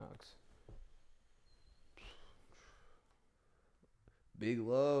Big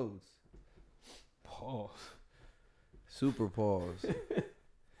lows. Pause. Super pause.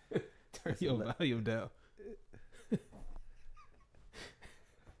 Turn your volume down.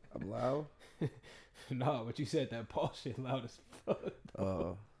 I'm loud? Nah, but you said that pause shit loud as fuck.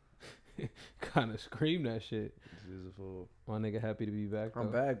 Oh. Kind of scream that shit. This is a fool. My nigga happy to be back, though.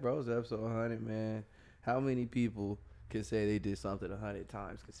 I'm back, bro. It's episode 100, man. How many people can say they did something 100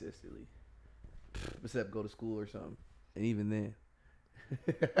 times consistently? Except go to school or something. And even then.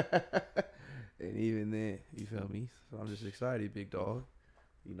 You feel me? So I'm just excited, big dog.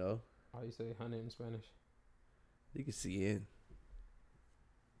 You know? How you say 100 in Spanish? You can see in.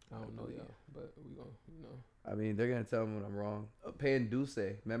 I don't know, y'all, but we gonna, I mean, they're going to tell me when I'm wrong. Pan dulce.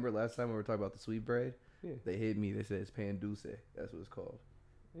 Remember last time we were talking about the sweet bread? Yeah. They hit me. They said it's pan dulce. That's what it's called.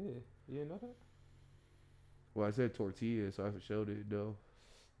 Yeah. You didn't know that? Well, I said tortilla, so I showed it, though.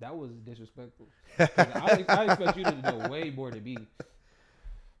 That was disrespectful. I expect you to know way more than me.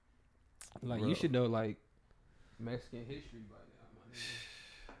 Like, Bro. you should know, like, Mexican history by now, my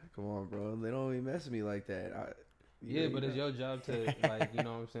nigga. Come on, bro. They don't even mess with me like that. Yeah, but it's your job to, like, you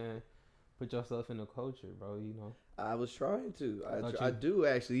know what I'm saying, put yourself in the culture, bro, you know. I was trying to. I do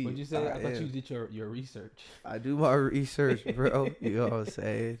actually. What'd you say? I thought you did your research. I do my research, bro. You know what I'm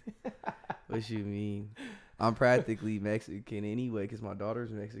saying? What you mean? I'm practically Mexican anyway because my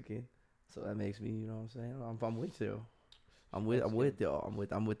daughter's Mexican. So that makes me, you know what I'm saying? I'm with you. I'm with y'all.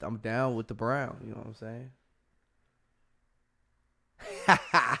 I'm down with the brown. You know what I'm saying?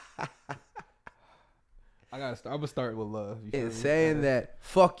 I'm gonna start with love. And saying that,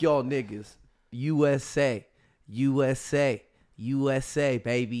 fuck y'all niggas. USA,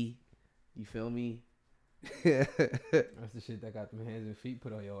 baby. You feel me? That's the shit that got them hands and feet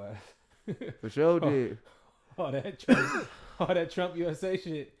put on your ass. For sure did. All that Trump USA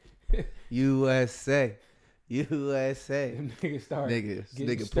shit. USA. Them niggas start getting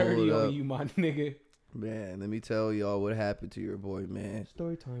Nigga sturdy pull it on up. you, my nigga. Man, let me tell y'all what happened to your boy, man.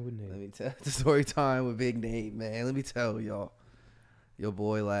 Story time with Nate. Let me tell the story time with Big Nate, man. Let me tell y'all. Your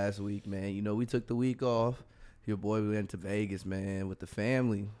boy last week, man. You know, we took the week off. Your boy went to Vegas, man, with the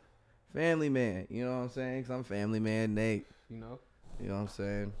family. Family man. You know what I'm saying? Because I'm family man, Nate. You know? You know what I'm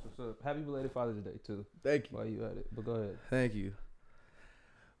saying? What's up? Happy belated Father's Day, too. Thank you. While you at it. But go ahead. Thank you.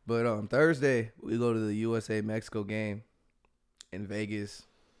 But Thursday, we go to the USA-Mexico game in Vegas.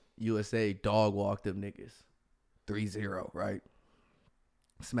 USA dog walked them niggas. 3-0, right?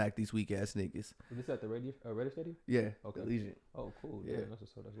 Smack these weak-ass niggas. Is this at the Raider Stadium? Yeah, Okay. Allegiant. Oh, cool. Yeah. Yeah,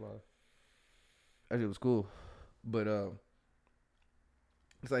 that's live. That shit was cool. But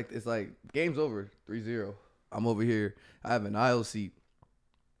it's like game's over, 3-0. I'm over here. I have an aisle seat.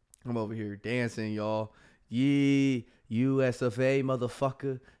 I'm over here dancing, y'all. Yeah, USFA,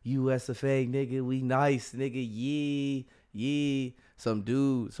 motherfucker. USFA, nigga. We nice, nigga. Yeah. Some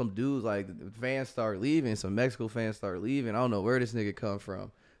dudes, like the fans start leaving. Some Mexico fans start leaving. I don't know where this nigga come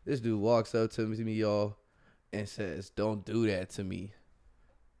from. This dude walks up to me, y'all, and says, "Don't do that to me."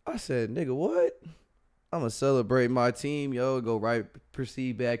 I said, "Nigga, what?" I'm gonna celebrate my team, yo.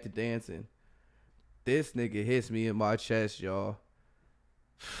 Proceed back to dancing. This nigga hits me in my chest, y'all.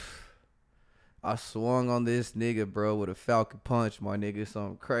 I swung on this nigga, bro, with a falcon punch, my nigga.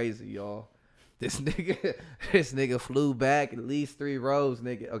 Something crazy, y'all. This nigga flew back at least 3 rows,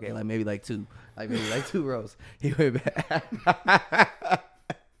 nigga. Okay, like 2. Maybe 2 rows. He went back.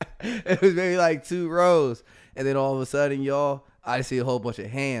 It was maybe like 2 rows. And then all of a sudden, y'all, I see a whole bunch of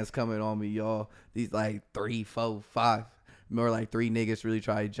hands coming on me, y'all. These like 3, 4, 5. More like 3 niggas really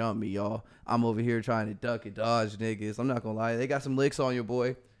try to jump me, y'all. I'm over here trying to duck and dodge niggas. I'm not gonna lie. They got some licks on your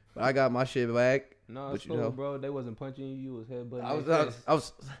boy. But I got my shit back. No, it's cool, bro. They wasn't punching you. You was headbutting I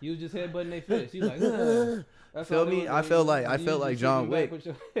was You was just headbutting their face. You like, That's feel me? I felt like John Wick. What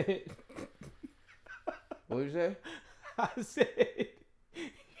What did you say? I said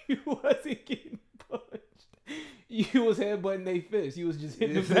you wasn't getting punched. You was headbutting their fist. You was just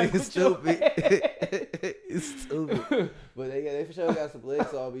hitting them back with stupid. It's stupid. But they for sure got some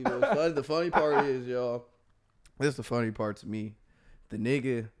licks on me. But the funny part is, y'all, this is the funny part to me. The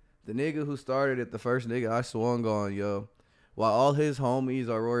nigga who started it, the first nigga I swung on, yo, while all his homies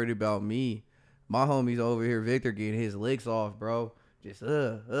are worried about me, my homies over here, Victor, getting his licks off, bro. Just,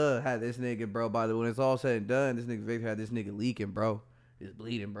 had this nigga, bro. By the way, when it's all said and done, this nigga Victor had this nigga leaking, bro. Just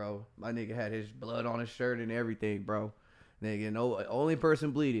bleeding, bro. My nigga had his blood on his shirt and everything, bro. Nigga, no, only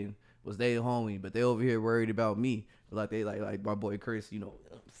person bleeding was they homie, but they over here worried about me. Like my boy Chris, you know,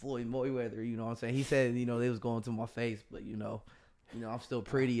 Floyd Mayweather, you know what I'm saying? He said, you know, they was going to my face, but you know, I'm still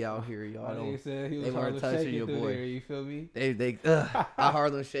pretty out here, y'all. Said he was they weren't touching your boy. There, you feel me? I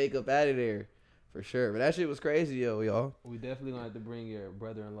Harlem Shake up out of there. For sure. But that shit was crazy, y'all. We definitely gonna have to bring your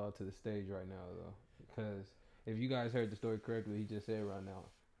brother-in-law to the stage right now, though, because if you guys heard the story correctly, he just said right now,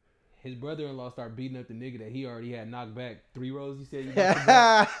 his brother-in-law started beating up the nigga that he already had knocked back 3 rows. He said,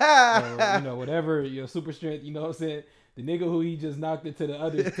 or, whatever your super strength. You know what I'm saying? The nigga who he just knocked it to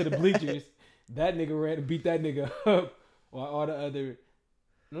the bleachers, that nigga ran and beat that nigga up. While all the other.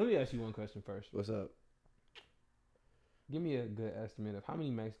 Let me ask you one question first. What's up? Give me a good estimate of how many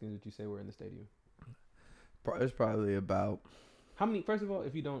Mexicans would you say were in the stadium? It's probably about. How many? First of all,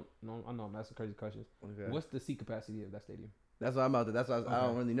 if you don't know, I know I'm asking crazy questions. Okay. What's the seat capacity of that stadium? That's what I'm about to. That's what I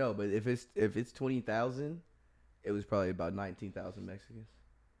don't really know. But if it's 20,000, it was probably about 19,000 Mexicans.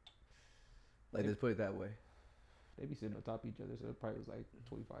 Like, let's put it that way. They be sitting on top of each other, so it probably was like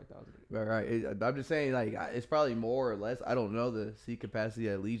 25,000. Right. I'm just saying, like, it's probably more or less. I don't know the seat capacity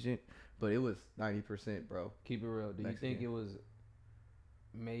at Allegiant, but it was 90%, bro. Keep it real. Do you Mexican. think it was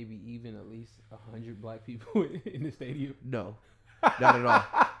maybe even at least 100 black people in the stadium? No, not at all.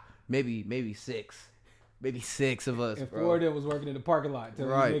 Maybe 6. Maybe 6 of us, and bro. 4 of them was working in the parking lot.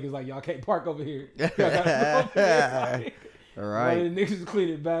 Telling these niggas, like, y'all can't park over here. Y'all gotta go over here. All right. One of the niggas was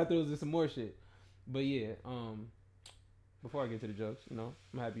cleaning bathrooms and some more shit. But yeah, before I get to the jokes, you know,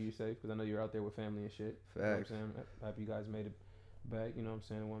 I'm happy you're safe because I know you're out there with family and shit. Facts. You know what I'm saying? I'm happy you guys made it back, you know what I'm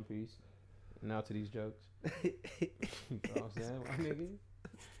saying, in one piece. Now to these jokes. You know what I'm saying? My nigga,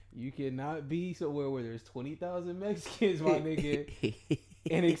 you cannot be somewhere where there's 20,000 Mexicans, my nigga,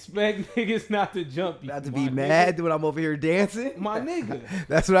 and expect niggas not to jump you. Not to be mad when I'm over here dancing. My nigga.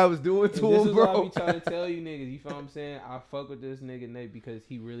 That's what I was doing to him, bro. This is what I be trying to tell you niggas. You feel what I'm saying? I fuck with this nigga Nate because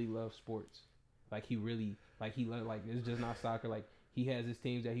he really loves sports. Like, he really, like, he love, like, it's just not soccer. Like, he has his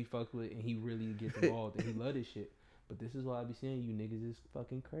teams that he fucks with, and he really gets involved, and he love this shit. But this is why I be saying you niggas is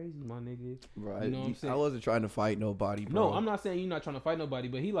fucking crazy, my nigga. Right. You know what I'm saying? I wasn't trying to fight nobody, bro. No, I'm not saying you're not trying to fight nobody,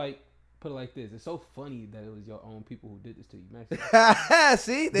 but he, like, put it like this. It's so funny that it was your own people who did this to you, Mexican.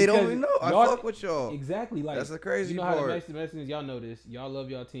 See? They don't even know. I fuck with y'all. Exactly. Like, that's the crazy part. part. You know how the Mexicans, y'all know this. Y'all love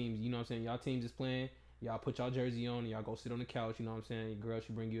y'all teams. You know what I'm saying? Y'all teams is playing. Y'all put y'all jersey on and y'all go sit on the couch. You know what I'm saying? Your girl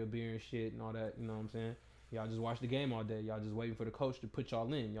should bring you a beer and shit and all that. You know what I'm saying? Y'all just watch the game all day. Y'all just waiting for the coach to put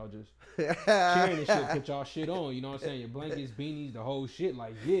y'all in. Y'all just cheering and shit, put y'all shit on. You know what I'm saying? Your blankets, beanies, the whole shit.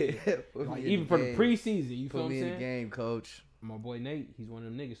 Like, yeah. Like, even for the preseason. You feel what I'm saying? Put me in the game, coach. My boy Nate, he's one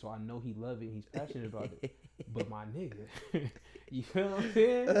of them niggas, so I know he love it. He's passionate about it. But my nigga, you feel what I'm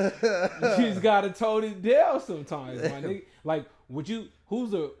saying? You just gotta tone it down sometimes, my nigga. Like, would you?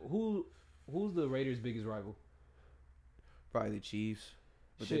 Who's the Raiders' biggest rival? Probably the Chiefs.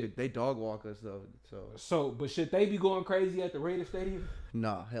 But they dog walk us though. But should they be going crazy at the Raiders Stadium?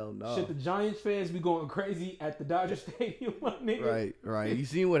 Nah, hell no. Should the Giants fans be going crazy at the Dodger Stadium, my nigga? Right. You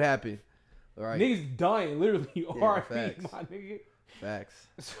seen what happened? Right. Niggas dying, literally. RIP, my nigga. Facts.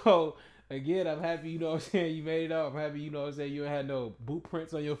 So again, I'm happy. You know what I'm saying? You made it out. I'm happy. You know what I'm saying? You ain't had no boot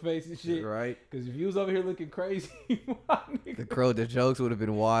prints on your face and shit. Right. Because if you was over here looking crazy, my nigga, the jokes would have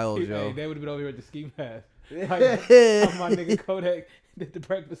been wild, Joe. Hey, they would have been over here at the ski mask. Like, my nigga Kodak did the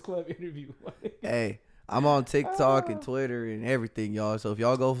Breakfast Club interview. Hey, I'm on TikTok and Twitter and everything, y'all. So if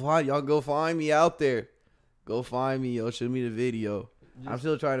y'all go find me out there. Go find me, yo. Show me the video. I'm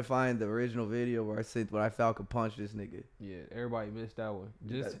still trying to find the original video where I Falcon punched this nigga. Yeah, everybody missed that one.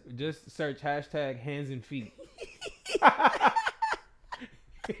 Just search hashtag hands and feet.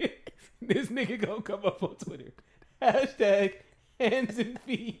 This nigga gonna come up on Twitter. Hashtag hands and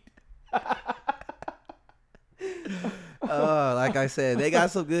feet. Like I said, they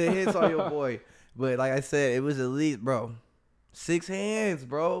got some good hits on your boy. But like I said, it was at least, bro, 6 hands,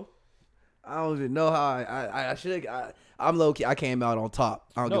 bro. I don't even know how I should. I'm low key. I came out on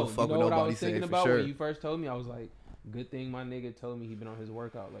top. I don't give a fuck what nobody said for sure. When you first told me, I was like, good thing my nigga told me he been on his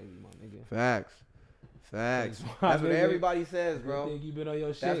workout lately, my nigga. Facts. That's what everybody says, bro. Good thing you been on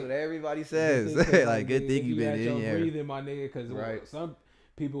your shit. That's what everybody says. Like, good thing you been in here. Breathing, my nigga, because some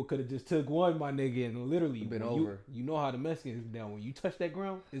people could have just took one, my nigga, and literally been over. You know how the Mexicans down. When you touch that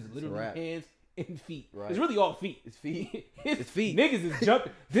ground, it's literally hands and feet. Right. It's really all feet. It's feet. It's feet. Niggas is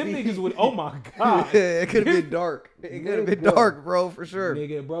jumping. Them niggas would. Oh my god. It could have been dark. It could have been dark, bro, for sure.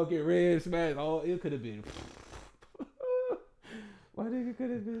 Nigga broken ribs, smashed. It could have been. My nigga could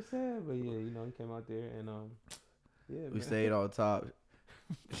have been sad, but yeah, you know, he came out there and yeah, we stayed on top.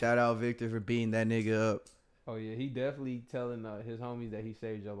 Shout out Victor for beating that nigga up. Oh yeah, he definitely telling his homies that he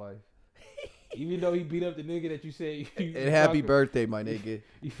saved your life. Even though he beat up the nigga that you said you and happy birthday, my nigga.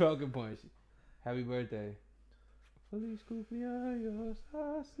 You Falcon punch. Happy birthday. Feliz cumpleaños,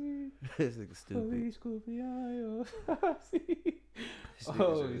 así. This nigga stupid. Feliz cumpleaños, así.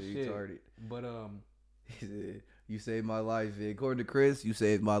 Oh really shit. Retarded. But he said, You saved my life, Vic. According to Chris, you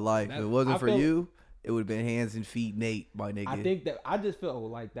saved my life. If it wasn't for you, it would have been hands and feet Nate, my nigga. I think that I just feel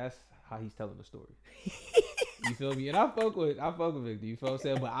like that's how he's telling the story. You feel me? And I fuck with Victor. You feel what I'm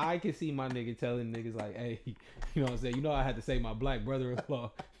saying? But I can see my nigga telling niggas like, hey, you know what I'm saying? You know I had to say my black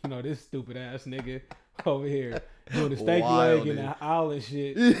brother-in-law. You know this stupid ass nigga over here doing the stanky leg in the aisle and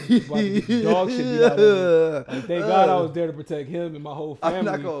shit. Dog shit be out of him. Like, thank God I was there to protect him and my whole family. I'm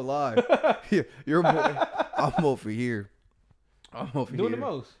not gonna lie. You're more, I'm over here. I'm over doing here. the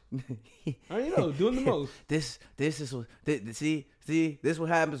most. Doing the most. This is what see this what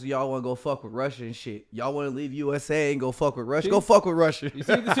happens when y'all want to go fuck with Russia and shit. Y'all want to leave USA and go fuck with Russia. Go fuck with Russia. You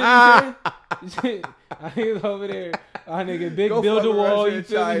see the shit he's saying? I was over there. Our nigga Big build a wall. You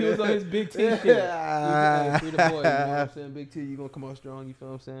feel me? He was on his Big T shit. Free the boy. You know what I'm saying? Big T, you gonna come out strong. You feel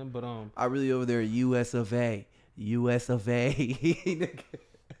what I'm saying? But I really over there. US of A.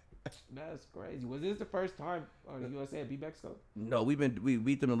 That's crazy. Was this the first time the USA beat Mexico? No, we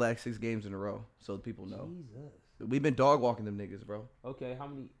beat them the last 6 games in a row, so people know. Jesus. We've been dog walking them niggas, bro. Okay, how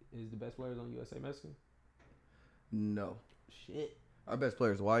many is the best players on USA Mexican? No. Shit. Our best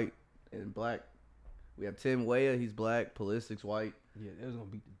player is white and black. We have Tim Weah, he's black. Pulisic's white. Yeah, they was gonna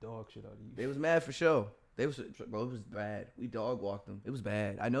beat the dog shit out of you. They was mad for sure. Bro, it was bad. We dog walked them. It was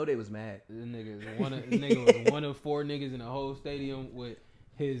bad. I know they was mad. This nigga was one of 4 niggas in the whole stadium with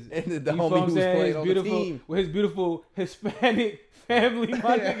his and the homie who was playing on the team. With his beautiful Hispanic family,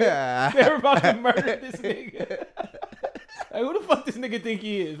 my nigga. They were about to murder this nigga. Like, who the fuck this nigga think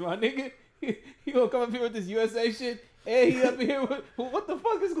he is, my nigga? He gonna come up here with this USA shit, and he up here with what the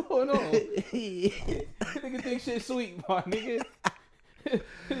fuck is going on? Nigga think shit sweet, my nigga.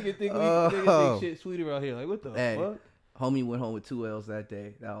 Nigga think shit sweet around here. Like, what the fuck? Homie went home with 2 L's that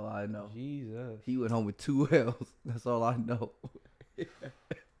day. That's all I know. Jesus. He went home with 2 L's. That's all I know.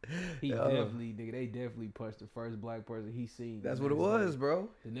 They definitely punched the first black person he seen. That's what it was, bro.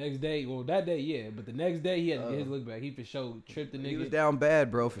 The next day, that day, yeah, but the next day he had to get his look back. He for sure tripped the nigga. He was down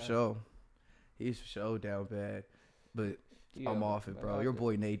bad, bro, for sure. He's for sure down bad. But I'm off it, bro. Your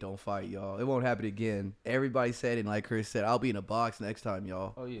boy Nate don't fight, y'all. It won't happen again. Everybody said it, and like Chris said, I'll be in a box next time,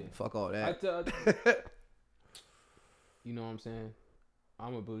 y'all. Oh, yeah. Fuck all that. You know what I'm saying?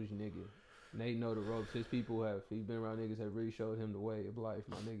 I'm a bougie nigga. Nate know the ropes. He's been around niggas that really showed him the way of life,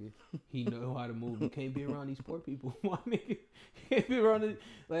 my nigga. He know how to move. You can't be around these poor people, my nigga. You can't be around it.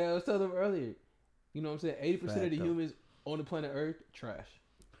 Like I was telling them earlier. You know what I'm saying? 80% of the humans on the planet Earth, trash.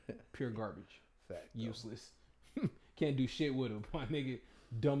 Pure garbage. Fact, useless. Can't do shit with them, my nigga.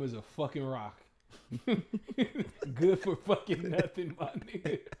 Dumb as a fucking rock. Good for fucking nothing, my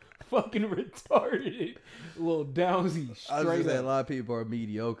nigga. Fucking retarded. Little downsy. I was gonna say a lot of people are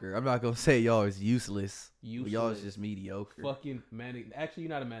mediocre. I'm not gonna say y'all is useless. Y'all is just mediocre. Fucking mannequin. Actually,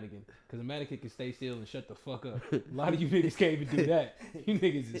 you're not a mannequin, because a mannequin can stay still and shut the fuck up. A lot of you niggas can't even do that. You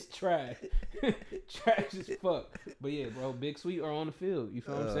niggas is trash. Trash as fuck. But yeah, bro, Big Sweet are on the field. You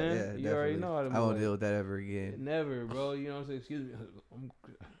feel what I'm saying? Yeah, you definitely. already know how to move. I won't deal with that ever again. Never, bro. You know what I'm saying? Excuse me.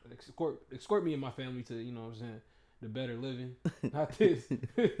 Escort me and my family to, you know what I'm saying, the better living. Not this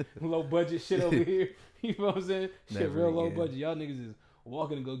low budget shit over here. You know what I'm saying? Shit, Never real low again. budget. Y'all niggas is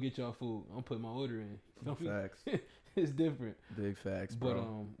walking to go get y'all food. I'm putting my order in. You feel me? Facts. It's different. Big facts, bro.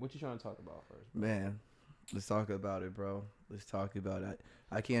 But what you trying to talk about first, bro? Man, let's talk about it, bro. Let's talk about it.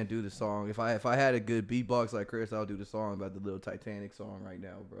 I can't do the song. If I had a good beatbox like Chris, I'll do the song about the little Titanic song right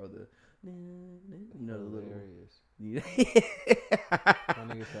now, bro. The little. My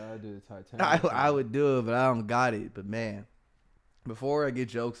nigga said I do the Titanic. I would do it, but I don't got it. But man, before I get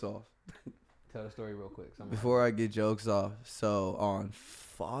jokes off, tell the story real quick. Before I get jokes off, so on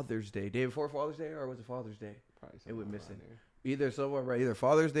Father's Day, day before Father's Day, or was it Father's Day? Probably it went missing. There. Either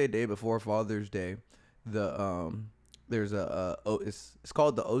Father's Day, day before Father's Day. There's it's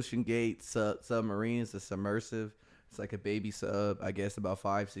called the Ocean Gate submarine. It's a submersive. It's like a baby sub. I guess about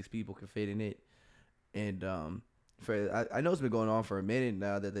 5-6 people can fit in it. And I know it's been going on for a minute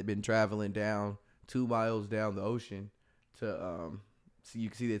now that they've been traveling down 2 miles down the ocean to so you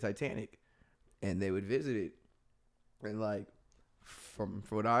can see the Titanic, and they would visit it. And like from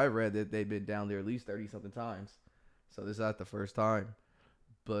what I read, that they've been down there at least 30 something times. So this is not the first time,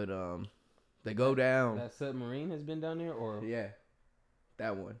 but they go down. That submarine has been down there, or yeah,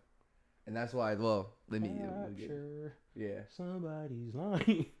 that one. And that's why. Well, let me. Yeah. Somebody's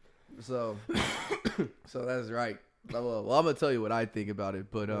lying. So that's right. Well, I'm gonna tell you what I think about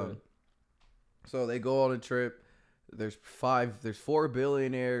it. But so they go on a trip. There's 4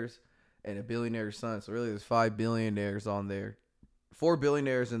 billionaires and a billionaire's son. So really, there's 5 billionaires on there. 4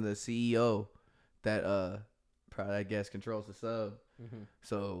 billionaires and the CEO that probably I guess controls the sub. Mm-hmm.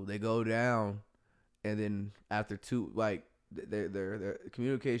 So they go down, and then after two, like their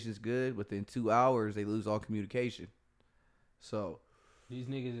communication is good. Within 2 hours, they lose all communication. So These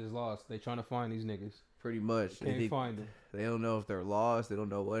niggas is lost. They trying to find these niggas. pretty much, Can't find them. they don't know if they're lost. They don't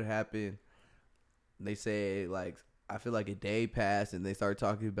know what happened. They say like I feel like a day passed, and they start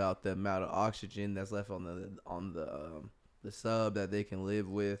talking about the amount of oxygen that's left on the sub that they can live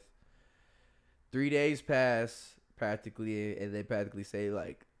with. 3 days pass practically, and they practically say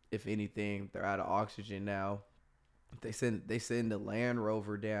like if anything they're out of oxygen now. They send a Land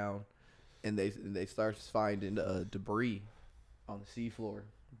Rover down, and they start finding debris on the seafloor,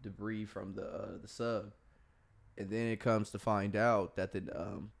 debris from the sub, and then it comes to find out that the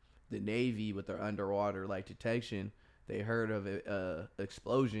Navy with their underwater like detection, they heard of a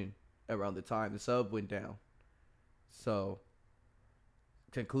explosion around the time the sub went down. So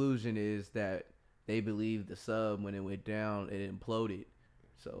conclusion is that they believe the sub when it went down it imploded.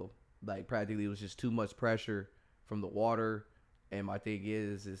 So like practically it was just too much pressure from the water. And my thing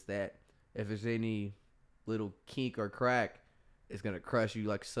is that if there's any little kink or crack, it's gonna crush you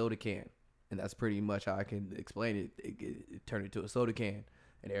like a soda can. And that's pretty much how I can explain it. It turned into a soda can,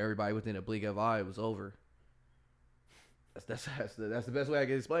 and everybody within a blink of an eye was over. That's the best way I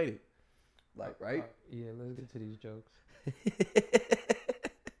can explain it. Like, right? Yeah, let's get to these jokes.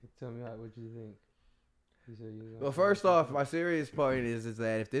 Tell me what you think. Well, first off, my serious point is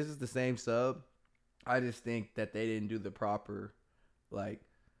that if this is the same sub, I just think that they didn't do the proper like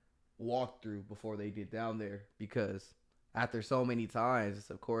walkthrough before they get down there, because after so many times,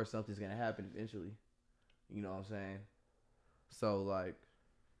 of course something's gonna happen eventually. You know what I'm saying? So like,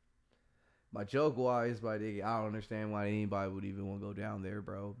 my joke wise, I don't understand why anybody would even want to go down there,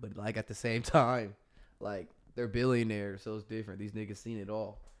 bro. But like at the same time, like they're billionaires, so it's different. These niggas seen it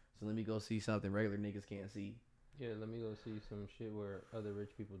all. So let me go see something regular niggas can't see. Yeah, let me go see some shit where other rich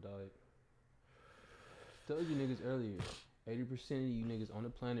people died. Told you niggas earlier, 80% of you niggas on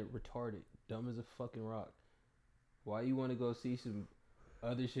the planet retarded, dumb as a fucking rock. Why you want to go see some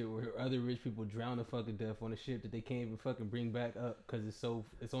other shit where other rich people drown to fucking death on a ship that they can't even fucking bring back up because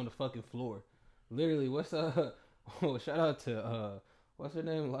it's on the fucking floor. Literally, what's oh, shout out to what's her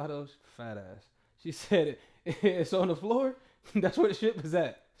name, Lotto's fat ass. She said it's on the floor. That's where the ship is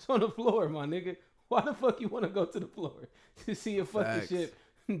at. It's on the floor, my nigga. Why the fuck you want to go to the floor to see a fucking Facts. ship?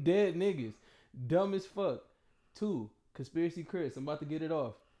 Dead niggas, dumb as fuck. 2, Conspiracy Chris. I'm about to get it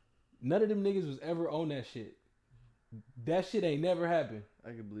off. None of them niggas was ever on that shit. That shit ain't never happened. I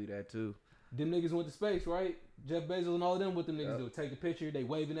can believe that too. Them niggas went to space, right? Jeff Bezos and all of them with them niggas do. Take the picture, they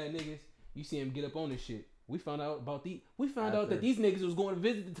waving at niggas. You see them get up on this shit. We found out that these niggas was going to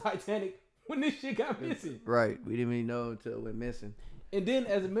visit the Titanic when this shit got missing. Right. We didn't even know until it went missing. And then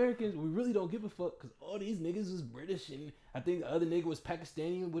as Americans, we really don't give a fuck because all these niggas was British, and I think the other nigga was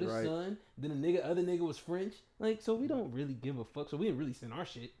Pakistani with his son. Then the other nigga was French. Like, so we don't really give a fuck. So we didn't really send our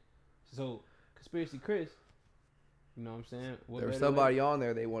shit. So Conspiracy Chris, you know what I'm saying? There was somebody on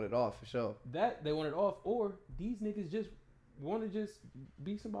there they wanted off for sure. That they wanted off, or these niggas just want to just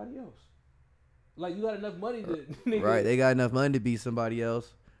be somebody else. Like, you got enough money to nigga, right? They got enough money to be somebody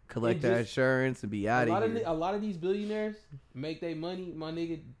else, collect that insurance, and be out of here. A lot of these billionaires make their money, my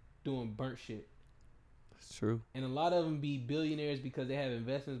nigga, doing burnt shit. That's true. And a lot of them be billionaires because they have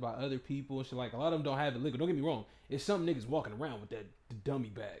investments by other people and shit. Like, a lot of them don't have it liquid. Don't get me wrong. It's some niggas walking around with that dummy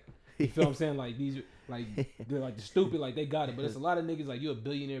bag. You feel what I'm saying? Like, these, like, they're like the stupid, like they got it. But it's a lot of niggas, like, you're a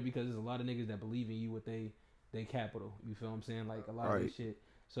billionaire because there's a lot of niggas that believe in you with they capital. You feel what I'm saying? Like, a lot of this shit.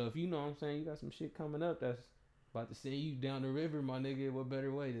 So if you know what I'm saying, you got some shit coming up that's about to send you down the river, my nigga. What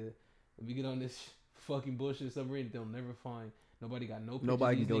better way to we get on this fucking bullshit submarine that they'll never find. Nobody got no pictures.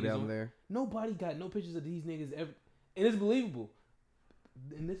 Nobody can go down there. Nobody got no pictures of these niggas ever. And it's believable.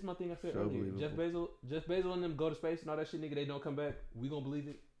 And this is my thing I said earlier. Jeff Bezos and them go to space and all that shit, nigga, they don't come back. We gonna believe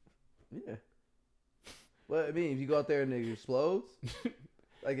it? Yeah. Well, I mean, if you go out there and it explodes,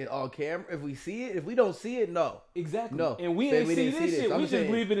 like on camera, if we see it, if we don't see it, no. Exactly. No. And we ain't see this shit. We just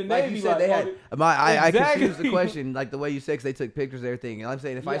believe in the like Navy. You said, they had, I confused the question, like the way you said, because they took pictures and everything. And I'm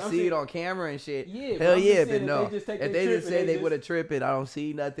saying, if I see it on camera and shit, hell yeah, but no. If they just say they would have tripped it, I don't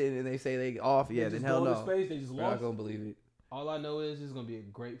see nothing, and they say they off, yeah, then hell no. Space, they just lost. I'm not going to believe it. All I know is it's going to be a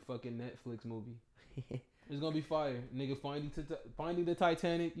great fucking Netflix movie. It's gonna be fire, nigga. Finding the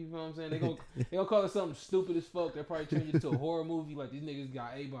Titanic. You know what I'm saying? They gonna call it something stupid as fuck. They probably change it to a horror movie. Like, these niggas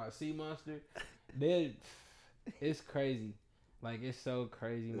got ate by a sea monster. It's crazy. Like, it's so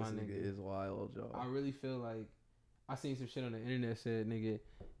crazy, my nigga. This nigga is wild, y'all. I really feel like I seen some shit on the internet said, nigga,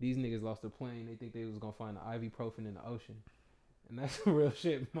 these niggas lost a plane. They think they was gonna find the ibuprofen in the ocean, and that's some real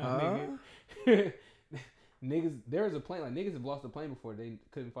shit, my nigga. niggas, there's a plane, like niggas have lost a plane before. They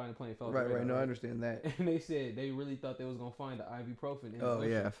couldn't find a plane. Fell off the Right, radar, right. No, I understand that. And they said they really thought they was gonna find the ibuprofen in the Oh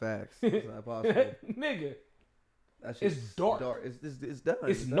ocean. yeah, facts. It's not possible. Nigga, That it's shit's dark. It's done.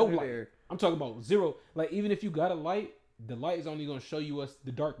 It's done no in light. there. I'm talking about zero. Like even if you got a light, the light is only gonna show you us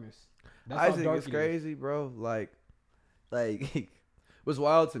the darkness. That's I how think dark it's it is. crazy, bro. Like, it was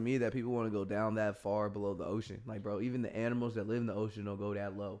wild to me that people want to go down that far below the ocean. Like, bro, even the animals that live in the ocean don't go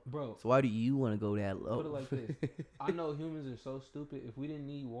that low. Bro, So why do you want to go that low? put it like this. I know humans are so stupid. If we didn't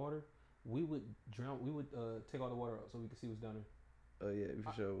need water, we would drown. We would take all the water out so we could see what's down there. Oh yeah, we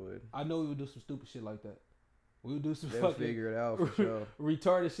for sure would. I know we would do some stupid shit like that. We would do some They'll fucking figure it out for sure.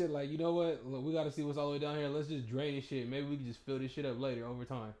 retarded shit. Like, you know what? Look, we got to see what's all the way down here. Let's just drain this shit. Maybe we can just fill this shit up later over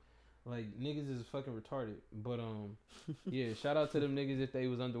time. Like, niggas is fucking retarded. But, yeah, shout out to them niggas if they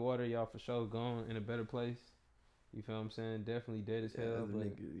was underwater. Y'all for sure gone in a better place. You feel what I'm saying? Definitely dead as hell. But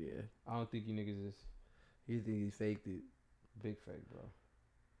Niggas, yeah. I don't think you niggas is You think he faked it? big fake, bro.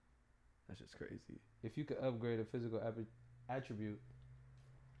 That's just crazy. If you could upgrade a physical attribute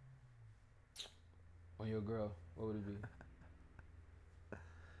on your girl, what would it be?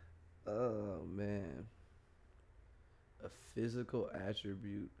 Oh man, a physical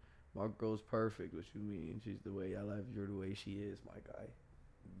attribute. My girl's perfect. What you mean? She's the way I love you. The way she is, my guy.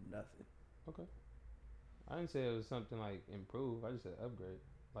 Nothing. Okay. I didn't say it was something like improve. I just said upgrade.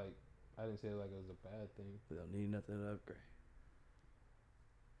 Like, I didn't say it like it was a bad thing. We don't need nothing to upgrade.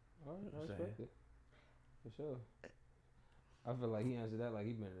 All right, I respect it. For sure. I feel like he answered that like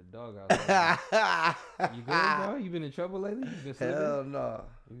he been in the doghouse. You good, bro? You been in trouble lately? You been sleeping? Hell no.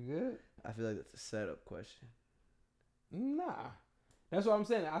 You good? I feel like that's a setup question. Nah. That's what I'm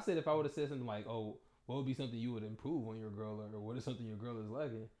saying. I said if I would have said something like, oh, what would be something you would improve on your girl, or what is something your girl is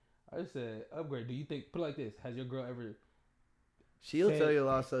lacking? I just said upgrade. Do you think, put it like this, has your girl ever... She'll tell you a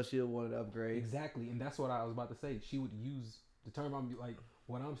lot of stuff she'll want to upgrade. Exactly, and that's what I was about to say. She would use the term, I'm like,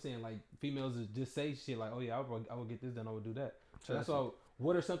 what I'm saying, like, females is just say shit like, oh yeah, I would get this done, I would do that. So that's all.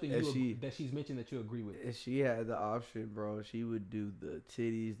 What are something that she's mentioned that you agree with? If she had the option, bro, she would do the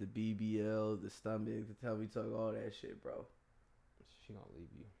titties, the BBL, the stomach, the tummy tuck, all that shit, bro. She gonna leave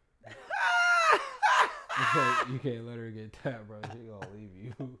you. You can't let her get that, bro. She gonna leave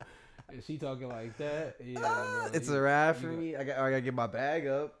you. If she talking like that, yeah, bro, it's a wrap for me. I gotta get my bag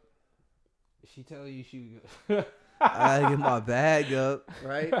up. She tell you she. I gotta get my bag up,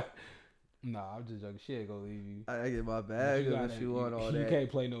 right? Nah, I'm just joking. She ain't gonna leave you. I gotta get my bag up if she want all that. You can't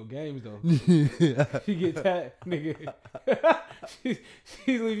play no games though. She get that, nigga.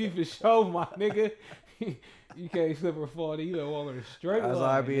 she leave you for show, my nigga. You can't slip or fall. You gotta walk on a straight line. That's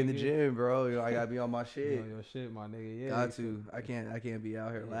why I be in the gym, bro. You know, I gotta be on my shit. You know your shit, my nigga. Yeah, Got to. I can't be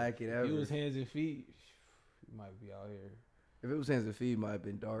out here lacking ever. If it was hands and feet, you might be out here. If it was hands and feet, it might have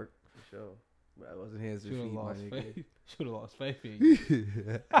been dark for sure. But it wasn't hands and feet, my nigga. Should have lost faith in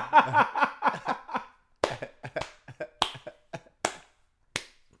you.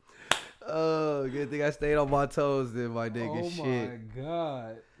 Oh, good thing I stayed on my toes then, my nigga. Oh shit. my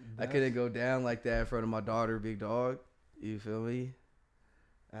god. I couldn't go down like that in front of my daughter, big dog. You feel me?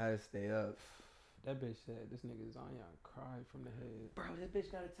 I had to stay up. That bitch said this nigga Zion cried from the head. Bro, that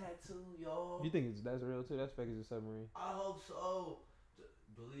bitch got a tattoo, y'all. You think that's real too? That's fake as a submarine. I hope so.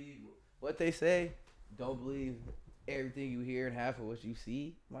 Believe what they say. Don't believe everything you hear and half of what you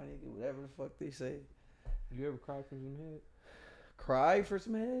see, my nigga. Whatever the fuck they say. You ever cried from some head? Cry for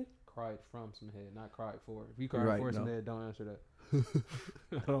some head? Cried from some head, not cried for. If you cried for some head, don't answer that.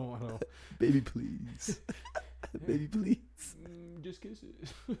 I don't want to. Baby, please. Baby, please. Just kiss it.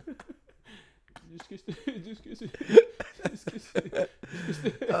 Just kiss it. Just kiss it. Just kiss it. Just kiss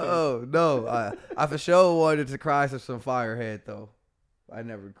it. Oh, no. I for sure wanted to cry for some firehead, though. I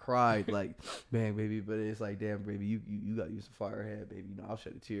never cried like, man, baby, but it's like, damn, baby, you got to use some firehead, baby. You know, I'll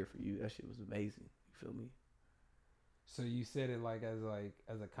shed a tear for you. That shit was amazing. You feel me? So you said it like as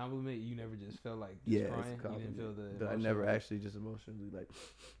a compliment. You never just felt like just crying. It's a compliment. You didn't feel the. But I never actually just emotionally like,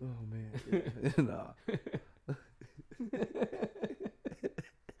 oh man, nah.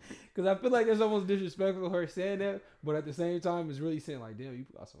 Because I feel like it's almost disrespectful her saying that, but at the same time, it's really saying like, damn, you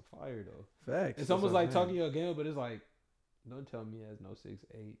got some fire though. Facts. It's almost like talking your game, but it's like, don't tell me as no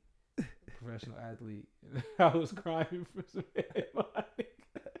 6'8" professional athlete. I was crying for some head, my nigga.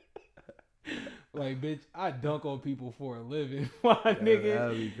 Like, bitch, I dunk on people for a living, my nigga. That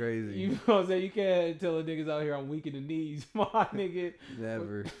would be crazy. You know what I'm saying? You can't tell the niggas out here I'm weak in the knees, my nigga.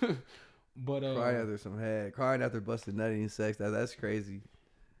 Never. But crying after some head, crying after busting nutty in sex. That's crazy.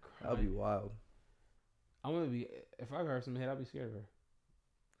 That'd be wild. I'm gonna be. If I heard some head, I'd be scared of her.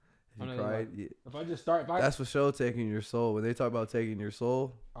 If you of cried. like, Yeah. if I just start, That's for sure taking your soul. When they talk about taking your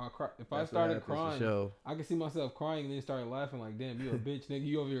soul, I'll cry. If I that's what started happens for crying, show. I can see myself crying and then start laughing like, damn, you a bitch, nigga.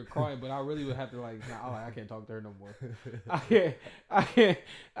 You over here crying, but I really would have to like, nah, I can't talk to her no more. I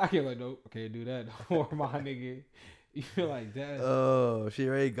can't like, nope, I can't do that no more, my nigga. You feel like that? Oh, she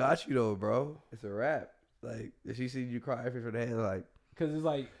already got you though, bro. It's a wrap. Like if she seen you cry for the head, like, Because it's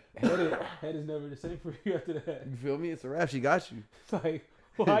like head is never the same for you after that. you feel me? It's a wrap. She got you. It's like,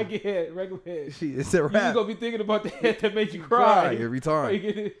 well, I get head, regular head. It's a You wrap. just gonna be thinking about the head that made you cry every time.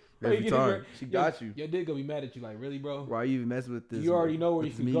 Every time. She got you. Your dick gonna be mad at you, like, really, bro? Why are you even messing with this? You already know where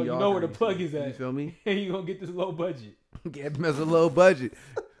you can go. You know where the plug is at. You feel me? And you gonna get this low budget. Get mess with low budget.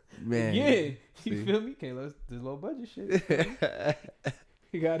 Man. Yeah. You See? feel me? Can't let this low budget shit.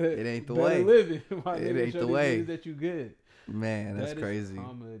 You gotta. It ain't the better way. Living, my It nigga. ain't Show the these way. niggas that you good. Man, that's That is crazy.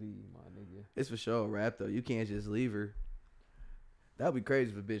 comedy, my nigga. It's for sure a rap though. You can't just leave her. That'd be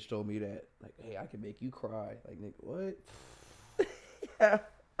crazy if a bitch told me that. Like, hey, I can make you cry. Like, nigga, what? Yeah.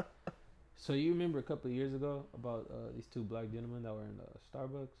 So you remember a couple of years ago about these two black gentlemen that were in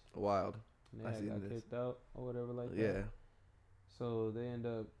Starbucks? Wild. And I they seen got this. kicked out or whatever like that. Yeah. So they end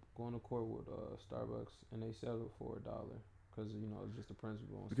up going to court with Starbucks and they settled for $1 because it's just the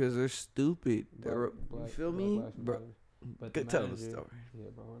principle. Because they're stupid. They're, you feel me? Lives Bro, matter. But good the tell the manager, story. yeah,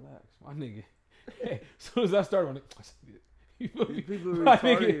 bro, relax, my nigga. Hey, as soon as I start on it, you feel me? These people are My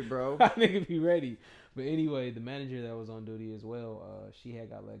retarded, bro. My nigga be ready. But anyway, the manager that was on duty as well, she had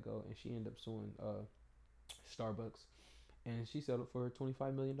got let go and she ended up suing Starbucks, and she settled for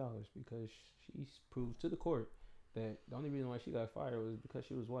 $25 million because she proved to the court that the only reason why she got fired was because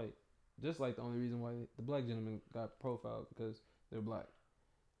she was white. Just like the only reason why the black gentleman got profiled because they're black.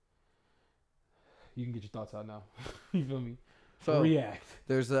 You can get your thoughts out now. You feel me? So react.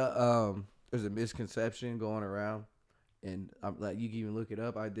 There's a misconception going around, and I'm like, you can even look it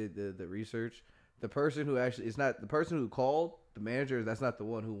up. I did the research. The person who actually, it's not the person who called the manager. That's not the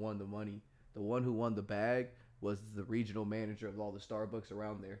one who won the money. The one who won the bag was the regional manager of all the Starbucks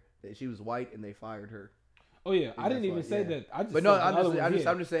around there. She was white, and they fired her. Oh yeah, And I didn't that's even why, say yeah. that. I just But no, said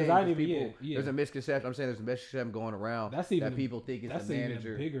I'm just saying. I didn't People, even, yeah. There's a misconception. I'm saying there's a misconception going around That's even that people think it's that's the even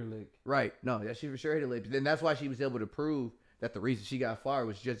manager. a bigger lick. Right? No, yeah, she for sure hit a lick. Then that's why she was able to prove that the reason she got fired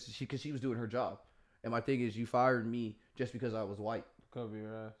was just because she was doing her job. And my thing is, you fired me just because I was white. Cover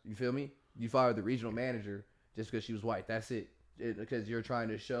your ass. You feel me? You fired the regional manager just because she was white. That's it. Because you're trying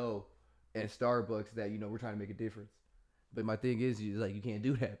to show at Starbucks that we're trying to make a difference. But my thing is, you can't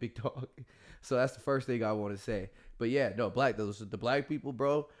do that, big dog. So that's the first thing I want to say. But yeah, no, the black people,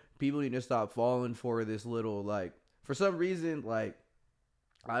 bro. People need to stop falling for this little for some reason,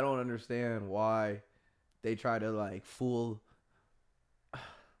 I don't understand why they try to fool.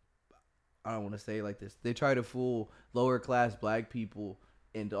 I don't want to say it like this. They try to fool lower class black people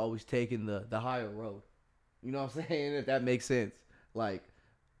into always taking the higher road. You know what I'm saying? If that makes sense.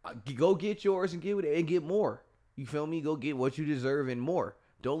 Go get yours and get more. You feel me? Go get what you deserve and more.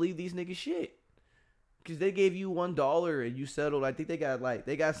 Don't leave these niggas shit. Cause they gave you $1 and you settled. I think they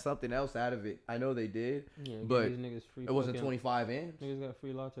got something else out of it. I know they did, Yeah, but these niggas free it wasn't fucking- 25 in. Niggas got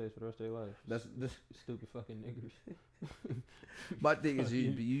free lattes for the rest of their life. That's Stupid fucking niggas. my thing is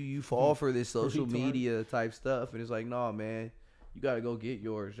you fall for this social Retard. media type stuff, and it's like, nah, man, you gotta go get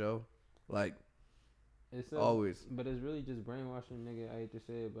yours, yo. It's Always. But it's really just brainwashing, nigga. I hate to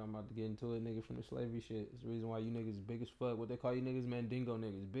say it, but I'm about to get into it, nigga, from the slavery shit. It's the reason why you niggas big as fuck. What they call you niggas, Mandingo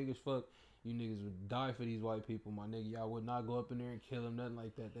niggas. Big as fuck. You niggas would die for these white people, my nigga. Y'all would not go up in there and kill them, nothing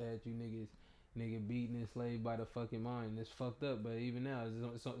like that. They had you niggas beaten and enslaved by the fucking mind. It's fucked up, but even now,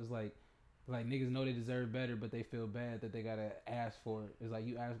 it's like niggas know they deserve better, but they feel bad that they gotta ask for it. It's like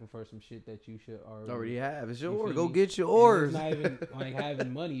you asking for some shit that you should Already have. It's You yours. feel Go me? get yours. And it's not even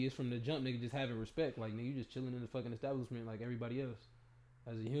having money. It's from the jump, nigga. Just having respect. Like, nigga, you just chilling in the fucking establishment like everybody else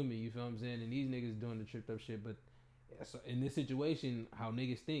as a human. You feel what I'm saying? And these niggas doing the tripped up shit. But so in this situation, how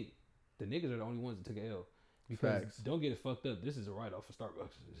niggas think, the niggas are the only ones that took an L. Because Facts. don't get it fucked up. This is a write off for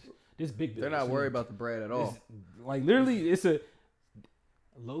Starbucks. This big business. They're not worried about the bread at all. Literally, it's a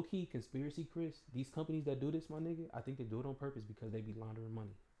low key conspiracy, Chris. These companies that do this, my nigga, I think they do it on purpose because they be laundering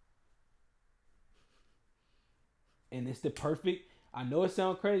money. And it's the perfect. I know it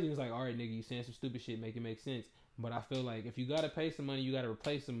sounds crazy. It's like, all right, nigga, you saying some stupid shit, make it make sense. But I feel like if you gotta pay some money, you gotta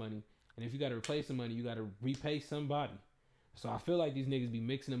replace some money. And if you gotta replace some money, you gotta repay somebody. So I feel like these niggas be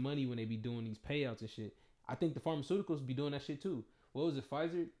mixing the money when they be doing these payouts and shit. I think the pharmaceuticals be doing that shit too. What was it,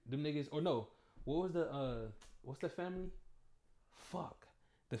 Pfizer? Them niggas, or no? What was the what's the family? Fuck,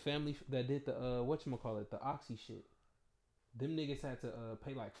 the family that did the whatchamacallit, the Oxy shit. Them niggas had to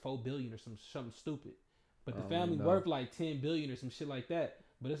pay like $4 billion or something stupid. But the family worth like $10 billion or some shit like that.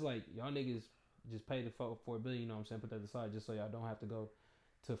 But it's like y'all niggas just pay the $4 billion. You know what I'm saying? Put that aside just so y'all don't have to go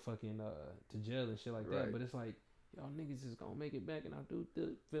to fucking to jail and shit like that. Right. But it's like y'all niggas is gonna make it back, and I do feel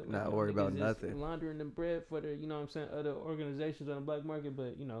like Not y'all worry niggas about is nothing. laundering the bread for the, you know what I'm saying, other organizations on the black market.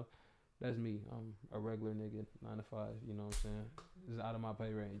 But you know, that's me. I'm a regular nigga, 9 to 5. You know what I'm saying? This is out of my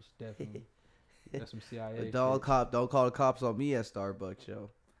pay range, definitely. That's some CIA A shit. dog cop, don't call the cops on me at Starbucks, yo.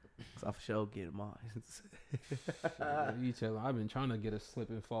 Cause I for sure getting mine. Shit, you tell him I've been trying to get a slip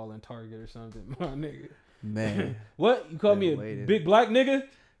and fall in Target or something, my nigga. Man, What? You call Been me a waiting. big black nigga?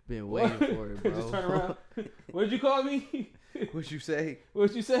 been waiting for it, bro. Just turn around. What did you call me? What you say?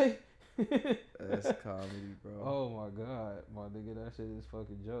 What you say? That's comedy, bro. Oh my god, my nigga, that shit is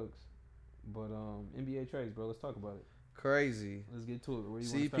fucking jokes. But NBA trades, bro. Let's talk about it. Crazy. Let's get to it. Where you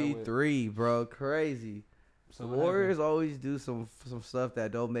want to start with? CP3, bro, crazy. So The what Warriors happened? always do some stuff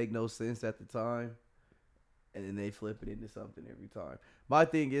that don't make no sense at the time, and then they flip it into something every time. My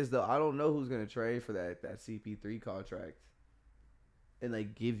thing is though, I don't know who's gonna trade for that CP3 contract, and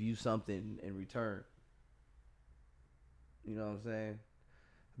like give you something in return. You know what I'm saying?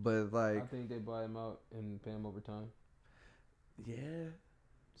 But I like, think they buy him out and pay him over time. yeah,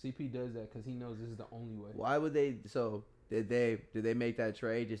 CP does that because he knows this is the only way. why would they? So did they make that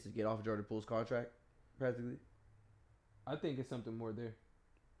trade just to get off Jordan Poole's contract, practically? I think it's something more there.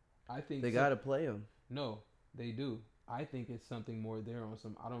 I think They gotta play him. No, they do. I think it's something more there on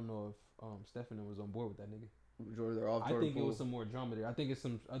some. I don't know if Stefano was on board with that nigga. Jordan, they're off I Jordan think Poole. it was some more drama there. I think it's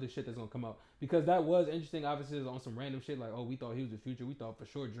some other shit that's gonna come out because that was interesting. Obviously, it's on some random shit like, oh, we thought he was the future. We thought for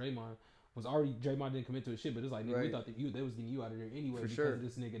sure Draymond didn't commit to his shit, but it's like, nigga, we Right. thought that they was getting you out of there anyway For because sure. of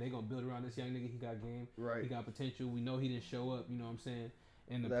this nigga. They gonna build around this young nigga. He got game. Right. He got potential. We know he didn't show up. You know what I'm saying?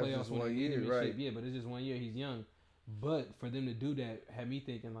 In the That was playoffs just when they one needed him year, and right. shit. Yeah, but it's just 1 year. He's young. But for them to do that had me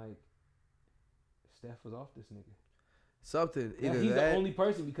thinking like, Steph was off this nigga. Something. Yeah, Either he's that. the only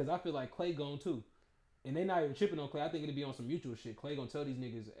person because I feel like Clay gone too. And they not even tripping on Clay. I think it'd be on some mutual shit. Clay gonna tell these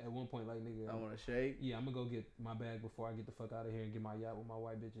niggas at one point, like, nigga, I want to shake. yeah, I'm gonna go get my bag before I get the fuck out of here and get my yacht with my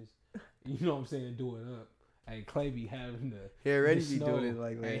white bitches. You know what I'm saying? Do it up. And Clay be having the He already the be snow, doing it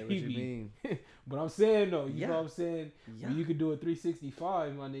like that. and What he you be- mean? But I'm saying though, you Yeah. know what I'm saying? Yeah. When you could do a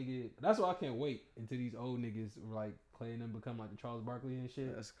 365, my nigga. That's why I can't wait until these old niggas like Clay and them become like the Charles Barkley and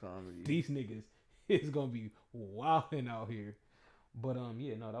shit. That's comedy. These niggas is gonna be wilding out here. But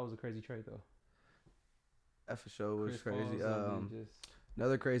yeah, no, that was a crazy trade though. That for sure was Chris Paul's crazy. gonna be just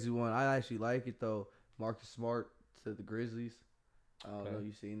Another crazy one. I actually like it though. Marcus Smart to the Grizzlies. I don't know. Okay.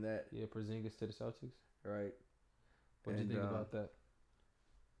 You seen that, yeah, Porzingis to the Celtics. right? What do you And, think about that?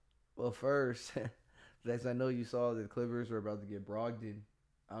 Well, first, as I know you saw the Clippers were about to get Brogdon.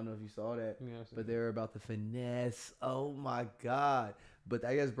 I don't know if you saw that, Yeah, but they were about to finesse. Oh my God! But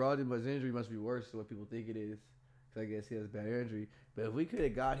I guess Brogdon's injury must be worse than what people think it is. Cause I guess he has a bad injury. But if we could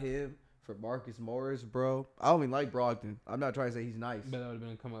have got him for Marcus Morris, bro, I don't even like Brogdon. I'm not trying to say he's nice, bet that would have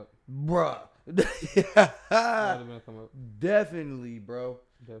been a come up. bruh. That would have been a come up. Definitely, bro.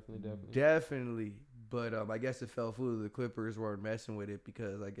 Definitely. Definitely. But I guess it fell through. The Clippers weren't messing with it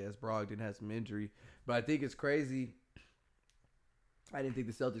because I guess Brogdon had some injury. But I think it's crazy. I didn't think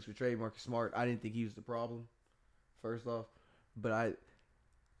the Celtics would trade Marcus Smart. I didn't think he was the problem, first off. But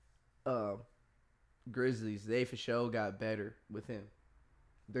Grizzlies, they for sure got better with him.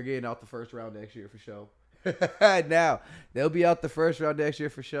 They're getting out the first round next year for sure. Now, they'll be out the first round next year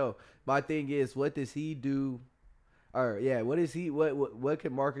for sure. My thing is, what does he do? Or yeah, what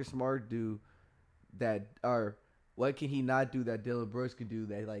can Marcus Smart do that, or what can he not do that Dylan Brooks can do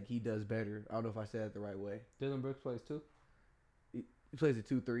that like he does better? I don't know if I said it the right way. Dylan Brooks plays too. He plays a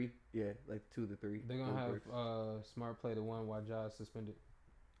 2-3. Yeah, like 2 to 3. They're gonna Dylan have Brooks. Smart play the one while Ja's suspended.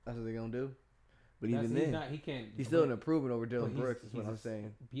 That's what they're gonna do. But That's- even he's then, not, he can't. he's still an but improvement over Dylan he's- Brooks. Is what he's I'm a-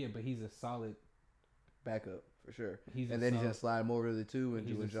 saying. Yeah, but he's a solid. Backup for sure. He's And a then he's solid, gonna slide him over to the 2 and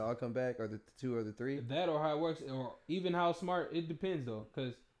He's when a- Ja come back, or the 2 or the 3. that or how it works, or even how Smart. It depends though,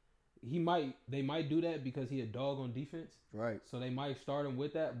 because they might do that because he a dog on defense. Right. So they might start him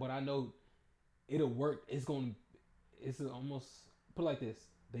with that, but I know it'll work. It's almost put it like this.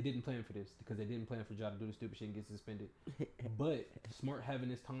 They didn't plan for this because they didn't plan for Ja to do the stupid shit and get suspended. But Smart having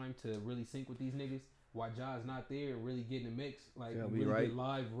this time to really sync with these niggas while Ja's not there and really getting the mix, like Yeah, be really right. get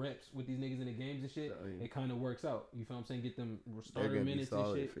live reps with these niggas in the games and shit, So, yeah. it kind of works out. You feel what I'm saying? Get them They're starter gonna be minutes and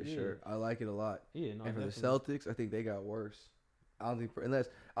solid shit. for Yeah. sure. I like it a lot. Yeah, no, And for the definitely. Celtics, I think they got worse. I don't think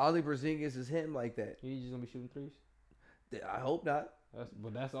Porzingis is hitting like that. He's just gonna be shooting threes. I hope not.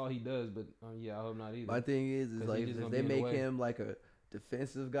 That's all he does. But yeah, I hope not either. My thing is 'Cause like he just if gonna they be in the make way. him like a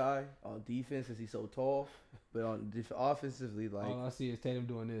defensive guy on defense because he's so tall, but on offensively, like All I see is Tatum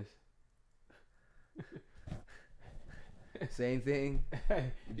doing this. Same thing.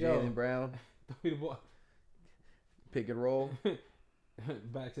 Hey, Jaylen Brown. throw me the ball. Pick and roll.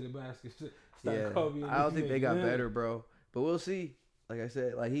 Back to the basket. Yeah. Kobe I don't think they got better, bro. But we'll see. Like I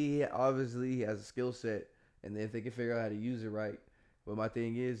said, like he obviously has a skill set, and then if they can figure out how to use it right. But my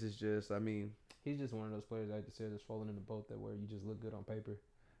thing is just, I mean, he's just one of those players like to say that's falling in the boat that where you just look good on paper.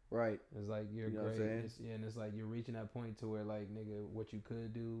 right. It's like you're You know great. what I'm saying? And it's like you're reaching that point to where like nigga, what you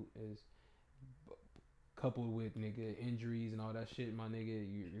could do is coupled with nigga injuries and all that shit, my nigga,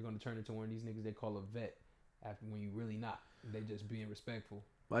 you're gonna turn into one of these niggas they call a vet after when you really not. They just being respectful.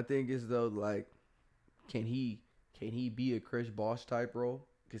 My thing is though, like, can he be a Chris Bosh type role?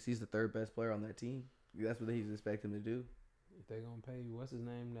 Because he's the third best player on that team. That's what he's expecting to do. If they gonna pay what's his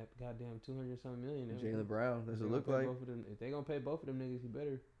name, that goddamn 200 something million, Jaylen Brown. That's what it look pay like. both of them, if they gonna pay both of them niggas, he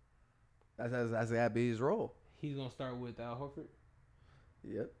better. That's gotta be his role. He's gonna start with Al Horford.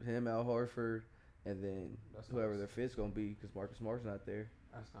 Yep, him, Al Horford, and then That's whoever nice. their fit's gonna be, because Marcus Smart's not there.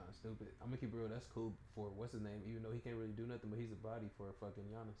 That's kind of stupid. I'm gonna keep it real. That's cool for what's his name, even though he can't really do nothing, but he's a body for fucking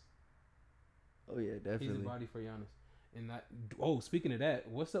Giannis. Oh yeah, definitely. He's a body for Giannis. And that. Oh, speaking of that,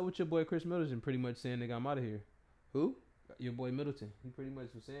 what's up with your boy Chris Middleton? Pretty much saying they got him out of here. Who? Your boy Middleton. He pretty much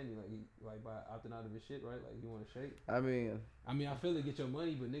was saying like by opting out of his shit, right? Like you want to shake. I mean, I feel it get your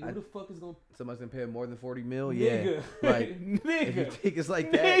money, but nigga, who the fuck is gonna? somebody's gonna pay him more than $40 million. Nigga. Yeah, like nigga. if you think it's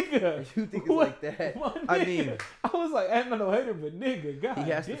like that, Nigga. if you think it's What? like that, My I nigga. mean, I was like, I'm not no hater, but nigga, God,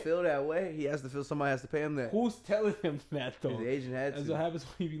 he has to damn. feel that way. He has to feel somebody has to pay him that. Who's telling him that though? His agent had That's to. what happens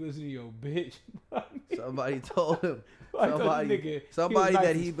when you be listening to your bitch. Somebody told him. Like, Somebody was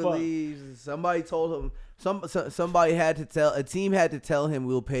that nice he as fuck. believes. Somebody told him. Somebody had to tell. A team had to tell him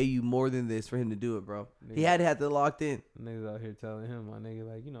we'll pay you more than this for him to do it, bro. He Nigga. had to have that locked in. Niggas out here telling him, my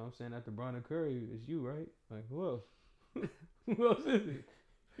nigga, like, you know what I'm saying, after Bron and Curry, it's you, right? Like, who else? Who else is it?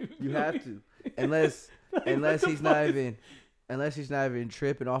 You have to, unless he's not even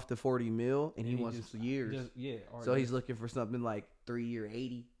tripping off the 40 mil and he wants just, years. Or So he's looking for something like 3-year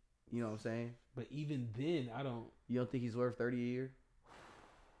 80. You know what I'm saying? But even then, I don't. You don't think he's worth 30 a year?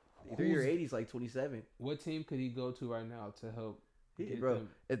 3-year 80 is like 27. What team could he go to right now to help? Yeah, get bro. them?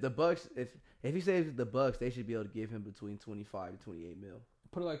 If the Bucks, if he stays with the Bucks, they should be able to give him between 25 and 28 mil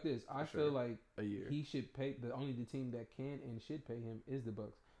Put it like this: I For sure. feel like a year. he should pay. The team that can and should pay him is the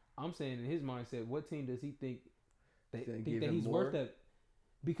Bucks. I'm saying in his mindset, what team does he think Gonna think give that him he's more? worth that?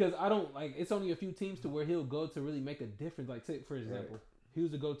 Because I don't like. It's only a few teams to where he'll go to really make a difference. Like, take for example, he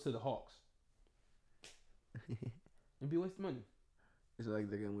was to go to the Hawks and be wasting money. It's like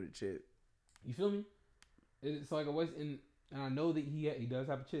they're gonna win a chip. You feel me? It's like a waste, and I know that he does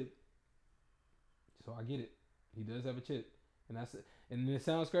have a chip, so I get it. He does have a chip, and and it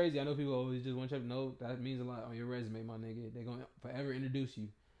sounds crazy. I know people always just one chip. No, that means a lot on your resume, my nigga. They're gonna forever introduce you,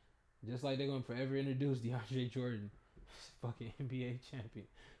 just like they're gonna forever introduce DeAndre Jordan, fucking NBA champion.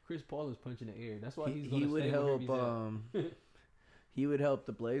 Chris Paul is punching the air. That's why he's gonna would stay help. wherever he's at. He would help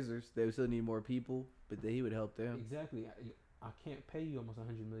the Blazers. They would still need more people, but then he would help them. Exactly. I can't pay you almost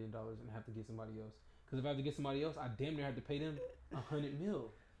 $100 million and have to get somebody else. Because if I have to get somebody else, I damn near have to pay them $100 million.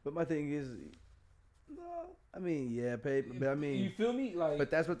 But my thing is, no, I mean, yeah, pay. But I mean, you feel me? Like,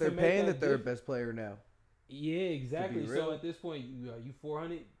 but that's what to they're make paying the that third best player now. Yeah, exactly. real. So at this point, you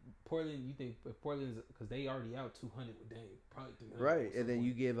 400. Portland, you think if Portland's because they already out 200 with Dame, probably 300. Right, and then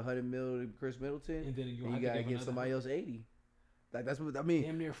you give $100 million to Chris Middleton, and then you gotta give somebody else 80. Like that's what I mean.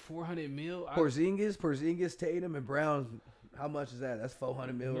 Damn near 400 mil. Porzingis, Tatum, and Brown. How much is that? That's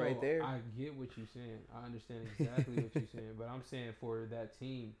 400 mil right there. I get what you're saying. I understand exactly what you're saying. But I'm saying for that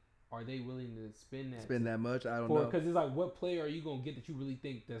team, are they willing to spend that? Spend that much? I don't know. Because it's like, what player are you gonna get that you really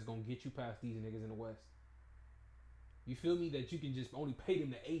think that's gonna get you past these niggas in the West? You feel me? That you can just only pay them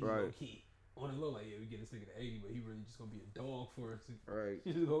the 80 Right. low key. On the low, like, yeah, we get this nigga to 80, but he really just gonna be a dog for us. Right.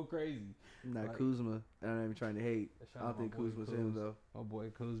 He just go crazy. Not Like- Kuzma. I'm not even trying to hate. Shout I out don't think my boy Kuzma's Kuz. him though. My boy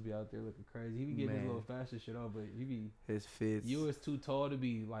Kuz be out there looking crazy. He be getting his Man. little fashion shit off, but you be His fits. you was too tall to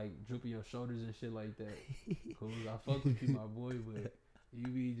be like drooping your shoulders and shit like that. Kuz, I fuck with you, my boy, but you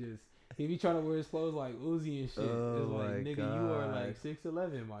be just he be trying to wear his clothes like Uzi and shit. Oh It's like, my nigga, you are like God.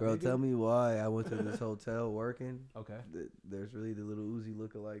 6'11", my Bro, nigga. tell me why I went to this hotel working. Okay, There's really the little Uzi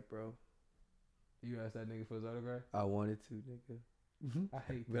lookalike, bro. you asked that nigga for his autograph. I wanted to, nigga. I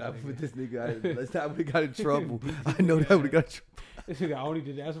hate But this I nigga. put this nigga. That's not would have got in trouble. I know that would have got in trouble. This nigga, I only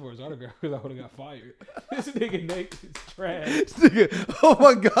didn't ask for his autograph because I would have got fired. This nigga Nate is trash. This nigga, oh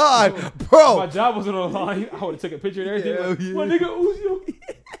my God, My bro. job wasn't on the line. I would have took a picture and everything. Hell Like, yeah. my nigga Uzi.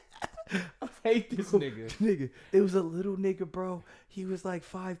 I hate this nigga. Nigga, it was a little nigga, bro. He was like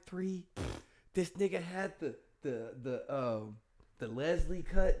 5'3". This nigga had the Leslie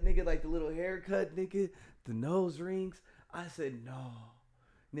cut, nigga, like the little haircut, nigga, the nose rings. I said, no.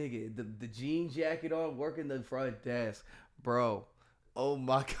 Nigga, the jean jacket on, working the front desk. Bro. Oh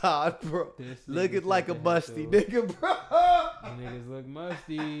my God, bro. Looking like a musty nigga, bro. Niggas look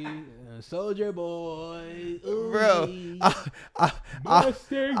musty. Soldier boy. Bro.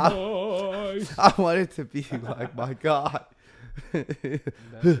 Mustang boys. I wanted to be like, my God. That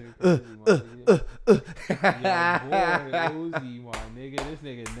shit crazy, my nigga. Yo, boy, Uzi, my nigga. This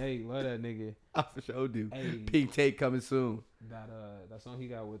nigga Nate, love that nigga. I for sure do. Hey, Pink tape coming soon. that song he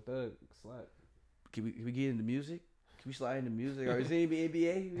got with Thug, slap. Can we get into music? Can we slide into music? Or is there any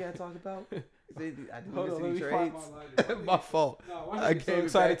NBA we gotta talk about? Hold on, let me find my lighter. My fault. No, I I'm so gave it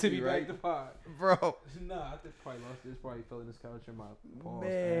excited back to to be you, back right? to pod. Bro. Nah, I just probably lost this. Probably fell in this couch in my paws.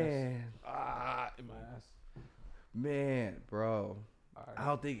 Man. Ass. In my ass. Man, bro. All right. I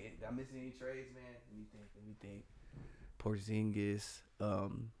don't think I'm missing any trades, man. Let me think. Porzingis.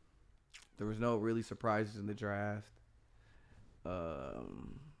 There was no really surprises in the draft.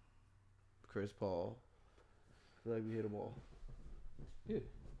 Chris Paul. I feel like we hit them all. Yeah.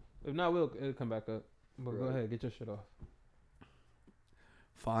 If not, it'll come back up. But go Right. ahead, get your shit off.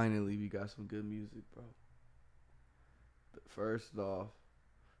 Finally, we got some good music, bro. But first off,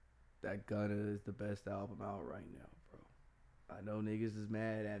 that Gunna is the best album out right now, bro. I know niggas is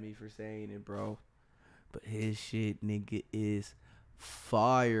mad at me for saying it, bro. But his shit, nigga, is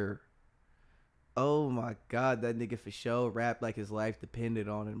fire. Oh my God, that nigga for sure rapped like his life depended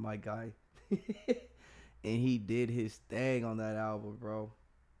on it, my guy. And he did his thing on that album, bro.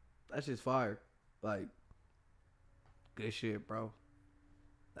 That shit's fire. Like, good shit, bro.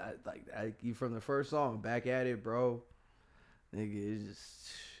 You from the first song, back at it, bro. Nigga, it's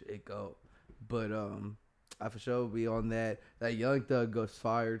just, it go. But, I for sure be on that. That Young Thug goes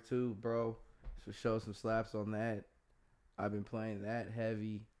fire too, bro. For sure some slaps on that. I've been playing that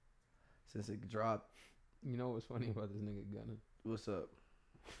heavy since it dropped. You know what's funny about this nigga Gunna? What's up?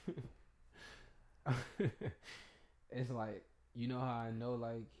 It's like, you know how I know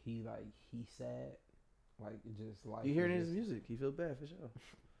he sad, like it just like You hearing his music? He feel bad for sure.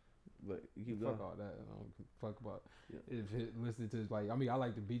 But you keep going. fuck all that. I don't fuck about Yeah. listening to his, like, I mean, I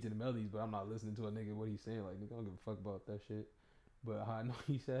like the beats and the melodies, but I'm not listening to a nigga what he's saying. Like, nigga, I don't give a fuck about that shit. But how I know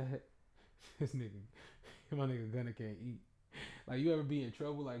he sad, this nigga, my nigga Gunna can't eat. Like, you ever be in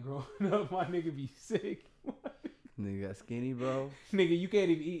trouble, like growing up, my nigga be sick. Nigga got skinny, bro. Nigga, you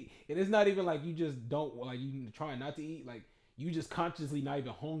can't even eat. And it's not even like you just don't, like, you trying not to eat. Like, you just consciously not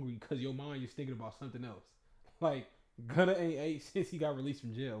even hungry because your mind is thinking about something else. Like, Gunna ain't ate since he got released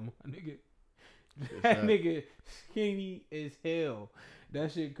from jail, my nigga. That nigga skinny as hell.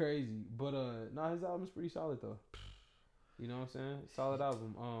 That shit crazy. But, nah, his album's pretty solid, though. You know what I'm saying? Solid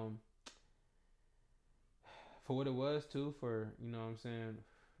album. For what it was, too, for, you know what I'm saying,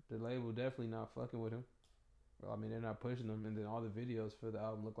 the label definitely not fucking with him. I mean, they're not pushing them, and then all the videos for the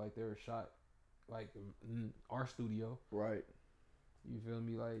album look like they were shot like in our studio. Right. You feel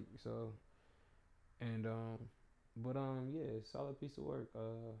me? Like, so, and yeah, solid piece of work.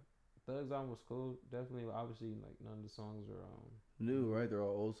 Thug's album was cool. Definitely, obviously, like none of the songs are New, right? They're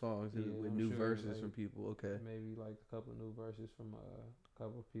all old songs with I'm new sure, verses like, from people. Okay. maybe like a couple of new verses from a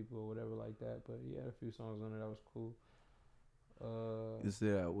couple of people or whatever like that. But he had a few songs on there that was cool. Is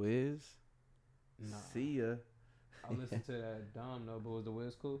there a Wiz? Nah. See ya. I listened to that Dom though, but was the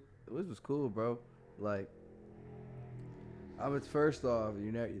Wiz cool? The Wiz was cool, bro. Like, first off,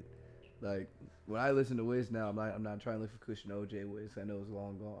 you know, like when I listen to Wiz now, I'm not trying to look for Cushion OJ Wiz. I know it's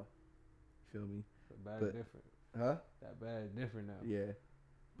long gone. You feel me? But different. Huh? That bad different now. Yeah,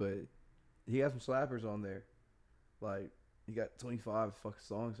 but he got some slappers on there. Like, he got 25 fucking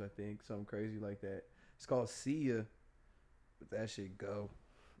songs, I think, something crazy like that. It's called See Ya. But that shit go.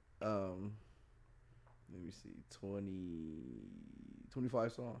 Let me see,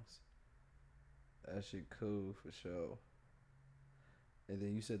 25 songs. That shit cool for sure. And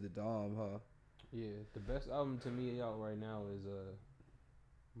then you said the Dom, huh? Yeah, the best album to me out right now is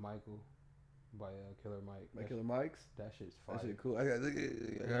Michael by Killer Mike. By Killer Mike's? That shit's fire. That shit cool. I don't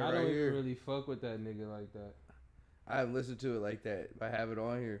even really fuck with that nigga like that. I haven't listened to it like that. I have it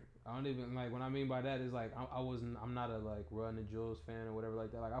on here. I don't even, like, what I mean by that is, like, I'm not a, like, Run the Jewels fan or whatever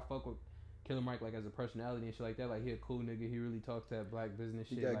like that. Like, I fuck with Killer Mike, like, as a personality and shit like that. Like, he a cool nigga. He really talks that black business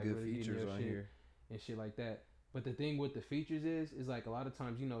shit. He got like, good really features on here. And shit like that. But the thing with the features is like, a lot of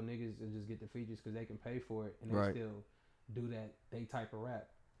times, you know, niggas will just get the features because they can pay for it. And they still do that, they type of rap.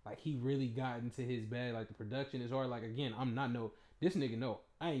 Like, he really got into his bag. Like, the production is hard. Like, again, I'm not this nigga, no.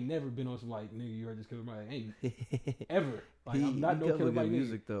 I ain't never been on some, like, nigga, you heard this Killer Mike. Ain't ever. Like, I'm not no Killer Mike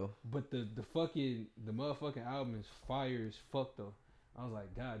music, though. But the motherfucking album is fire as fuck, though. I was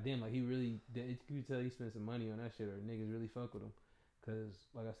like, God damn, like he really, you could tell he spent some money on that shit, or niggas really fuck with him. Cause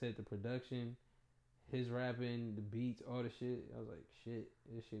like I said, the production, his rapping, the beats, all the shit. I was like, shit,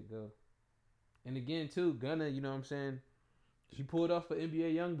 this shit go. And again, too, Gunna, you know what I'm saying? He pulled off an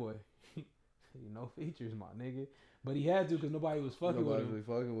NBA YoungBoy. No features, my nigga. But he had to because nobody was fucking with him. Really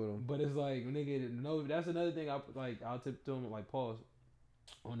fucking with him. But it's like, nigga, no. That's another thing. I'll tip to him like pause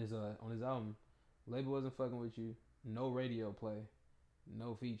on his album. Label wasn't fucking with you. No radio play.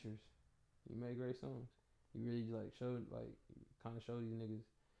 No features. You made great songs. You really like showed like kind of showed these niggas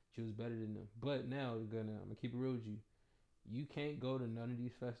you was better than them. But now I'm gonna keep it real with you. You can't go to none of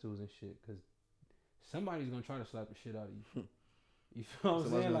these festivals and shit because somebody's gonna try to slap the shit out of you. You feel what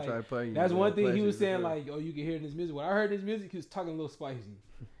I'm saying? Like, that's one thing he was saying, like, oh, you can hear this music. When I heard this music, he was talking a little spicy.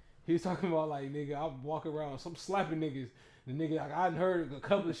 He was talking about, like, nigga, I'm walking around, some slapping niggas. The nigga, like, I heard a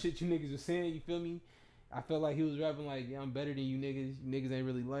couple of shit you niggas were saying, you feel me? I felt like he was rapping like, yeah, I'm better than you niggas. You niggas ain't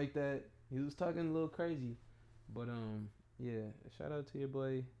really like that. He was talking a little crazy. But, yeah, shout out to your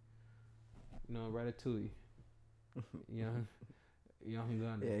boy, you know, Ratatouille. Young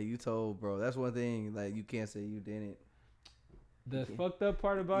Gunna. Yeah, you told, bro. That's one thing, like, you can't say you didn't. The fucked up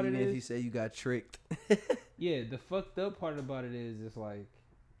part about Even it is, if you say you got tricked. yeah, the fucked up part about it is, it's like,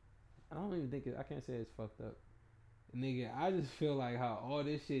 I don't even think I can't say it's fucked up. Nigga, I just feel like how all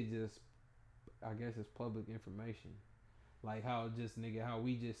this shit just, I guess it's public information. Like how just, nigga, how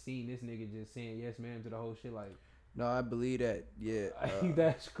we just seen this nigga just saying yes ma'am to the whole shit, like. No, I believe that, yeah.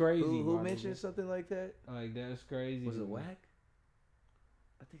 That's crazy. Who mentioned something like that? Like, that's crazy. Was it Wack?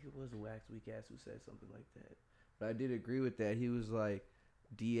 I think it was Wack's weak ass who said something like that. But I did agree with that. He was like,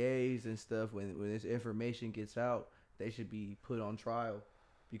 DAs and stuff, when this information gets out, they should be put on trial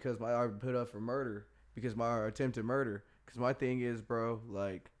because put up for murder because my attempted murder. Because my thing is, bro,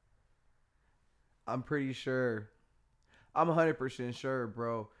 like, I'm pretty sure, I'm 100% sure,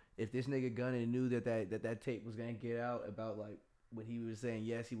 bro, if this nigga Gunna knew that tape was gonna get out about like when he was saying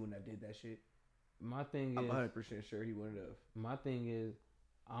yes, he wouldn't have did that shit. My thing I'm is, 100% sure he wouldn't have. my thing is,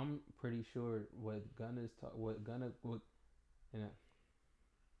 I'm pretty sure you know,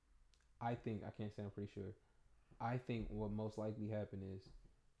 I think, I can't say I'm pretty sure. I think what most likely happened is,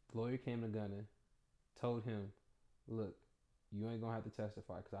 the lawyer came to Gunna, told him, look, you ain't gonna have to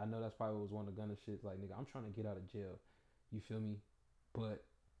testify, because I know that's probably what was one of Gunna's shit. Like, nigga, I'm trying to get out of jail. You feel me? But,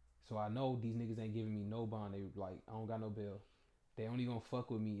 so I know these niggas ain't giving me no bond. They like, I don't got no bail. They only gonna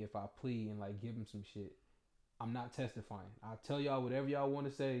fuck with me if I plead and like give them some shit. I'm not testifying. I'll tell y'all whatever y'all want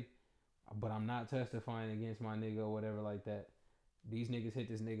to say, but I'm not testifying against my nigga or whatever like that. These niggas hit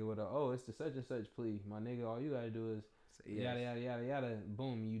this nigga with it's the such and such plea. My nigga, all you gotta do is yes. Yada yada yada yada.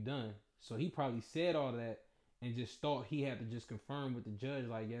 Boom, you done. So he probably said all that and just thought he had to just confirm with the judge,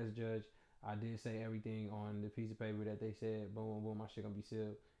 like, yes, judge, I did say everything on the piece of paper that they said. Boom, boom, boom, my shit gonna be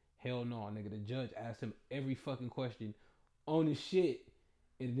sealed. Hell no, nigga. The judge asked him every fucking question on his shit.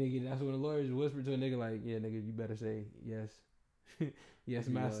 And nigga, that's when the lawyers whispered to a nigga like, yeah, nigga, you better say yes. Yes,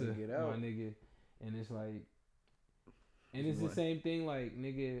 master, my nigga. And it's like, and it's the same thing like,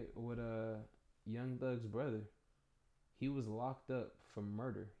 nigga, with Young Thug's brother. He was locked up for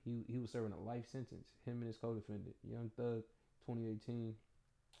murder. He was serving a life sentence. Him and his co-defendant. Young Thug, 2018,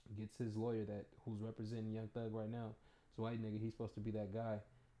 gets his lawyer who's representing Young Thug right now. So white nigga, he's supposed to be that guy.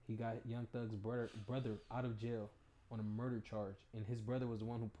 He got Young Thug's brother out of jail on a murder charge, and his brother was the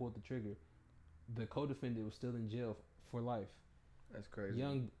one who pulled the trigger. The co-defendant was still in jail for life. That's crazy. The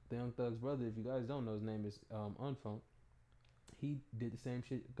Young Thug's brother, if you guys don't know, his name is Unfunk. He did the same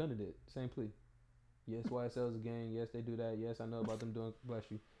shit Gunna did, same plea. Yes, YSL's a gang. Yes, they do that. Yes, I know about them doing, bless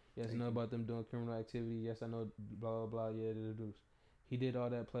you. Yes, I know about them doing criminal activity. Yes, I know, blah, blah, blah. Yeah, he did all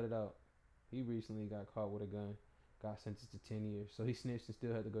that, played it out. He recently got caught with a gun, got sentenced to 10 years. So he snitched and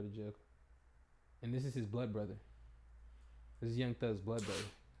still had to go to jail. And this is his blood brother. This is Young Thug's blood brother.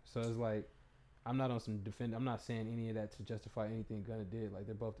 So it's like, I'm not on some I'm not saying any of that to justify anything Gunna did. Like,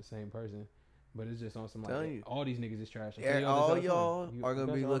 they're both the same person. But it's just on some like, all these niggas is trash. All y'all are going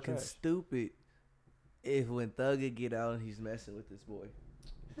to be looking stupid if when Thugger get out and he's messing with this boy.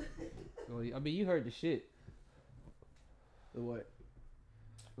 Well, I mean, you heard the shit. The what?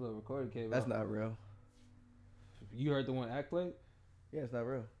 The little recording came That's out. not real. You heard the one act play? Yeah, it's not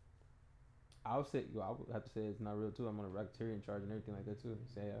real. I would have to say it's not real too. I'm on a racketeering charge and everything like that too.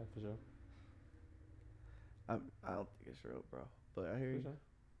 Say yeah, for sure. I don't think it's real, bro. But I hear you.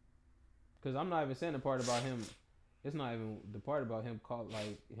 Because I'm not even saying the part about him. It's not even the part about him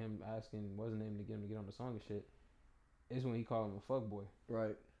him asking what's his name to get him to get on the song and shit. It's when he called him a fuckboy.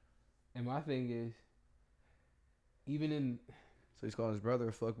 Right. And my thing is, even in. So he's calling his brother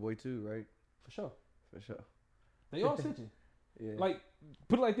a fuckboy too, right? For sure. For sure. They all snitching. Yeah. Like,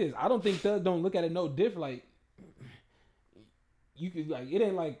 put it like this. I don't think Thug don't look at it no different. Like, you could like it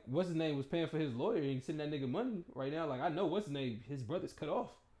ain't like what's his name was paying for his lawyer and he sending that nigga money right now. Like I know what's his name, his brother's cut off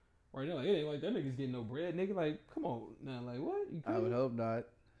right now. Like, it ain't like that nigga's getting no bread, nigga. Like come on now, like what? You I would hope not.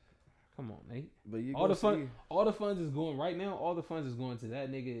 Come on, Nate. But you all the fun, all the funds is going right now. All the funds is going to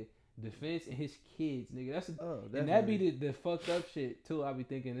that nigga defense and his kids, nigga. That's and that be the fucked up shit too. I be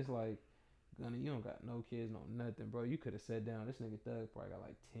thinking it's like, Gunna, you don't got no kids, no nothing, bro. You could have sat down. This nigga Thug probably got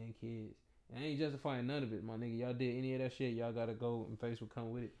like 10 kids. And I ain't justifying none of it, my nigga. Y'all did any of that shit, y'all gotta go and face what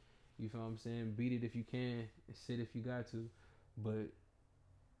come with it. You feel what I'm saying? Beat it if you can, and sit if you got to. But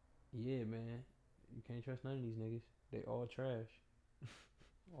yeah, man, you can't trust none of these niggas. They all trash.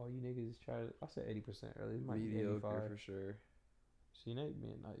 All you niggas try to. I said 80% earlier. It might mediocre be 85 for sure. See, Nate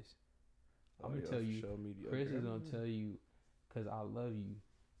being nice. Oh, I'm gonna tell you. Chris is gonna tell you, cause I love you.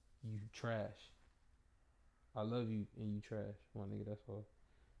 You trash. I love you and you trash, my nigga. That's all.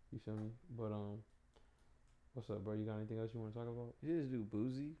 You feel me? But what's up, bro? You got anything else you want to talk about? Yeah, this dude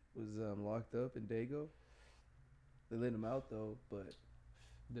Boozy was locked up in Dago. They let him out though, but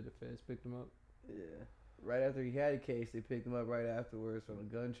did the feds pick him up? Yeah, right after he had a case, they picked him up right afterwards from a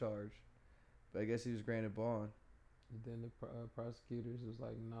gun charge. But I guess he was granted bond. And then the prosecutors was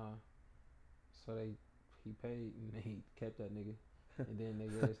like, nah. So he paid and he kept that nigga. And then they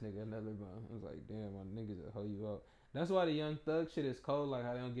gave this nigga another bond. I was like, damn, my niggas will hold you up. That's why the Young Thug shit is cold. Like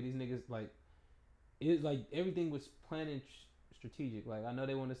how they don't get these niggas like. It's like everything was planned and strategic. Like I know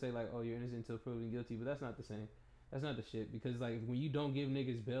they want to say like, oh, you're innocent until proven guilty, but that's not the same. That's not the shit because like when you don't give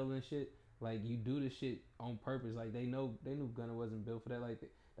niggas bail and shit, like you do this shit on purpose. Like they knew Gunna wasn't built for that. Like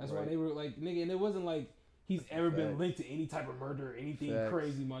that's why they were like nigga, and it wasn't like he's ever been linked to any type of murder or anything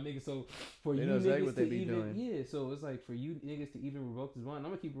crazy, my nigga. So for you niggas to even so it's like for you niggas to even revoke this bond,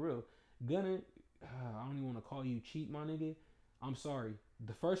 I'm gonna keep it real. Gunna, I don't even want to call you cheat, my nigga. I'm sorry.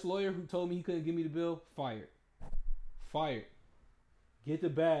 The first lawyer who told me he couldn't give me the bill, fired. Get the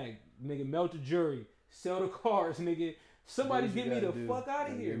bag, nigga. Melt the jury. Sell the cars, nigga. Somebody get me the fuck out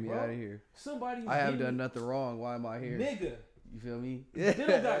of here, bro. Out of here. Somebody. I haven't done nothing wrong. Why am I here, nigga? You feel me? They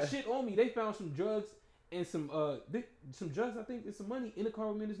don't got shit on me. They found some drugs and some drugs. I think and some money in the car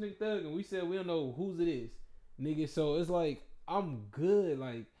with me and this nigga Thug, and we said we don't know whose it is, nigga. So it's like I'm good.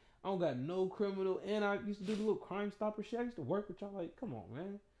 Like I don't got no criminal, and I used to do the little Crime Stopper shit. I used to work with y'all. Like, come on,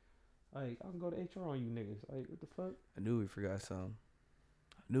 man. Like I can go to HR on you niggas. Like what the fuck? I knew we forgot something.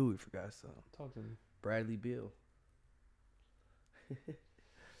 Talk to me. Bradley Beal. He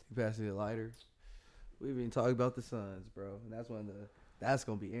passed me a lighter. We've been talking about the Suns, bro, and that's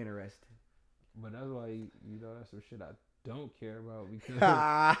gonna be interesting. But that's why that's some shit I don't care about because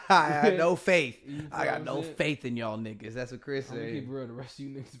I got no faith. I got no faith in y'all niggas. That's what Chris said. I'm gonna keep it real. The rest of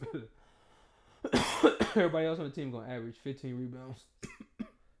you niggas better. Everybody else on the team gonna average 15 rebounds.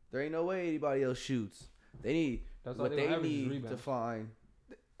 There ain't no way anybody else shoots. They need what they need to find.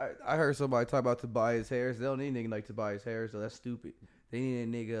 I heard somebody talk about Tobias Harris. They don't need a nigga like Tobias Harris, so that's stupid. They need a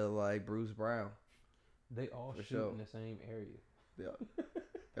nigga like Bruce Brown. They all shoot in the same area. Yeah.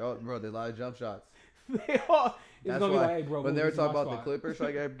 They're all, bro, there's a lot of jump shots. They all. It's gonna be like, hey, bro. When they were talking about the Clippers, so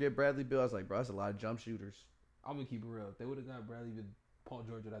I gotta get Bradley Beal. I was like, bro, that's a lot of jump shooters. I'm gonna keep it real. If they would have got Bradley Beal, Paul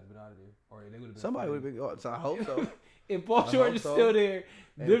George would have been out of there, or they would have been. Somebody would have been. Oh, so I hope so. If Paul George is still there,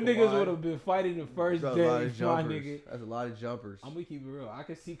 them niggas would have been fighting the first day. My nigga. That's a lot of jumpers. I'm gonna keep it real. I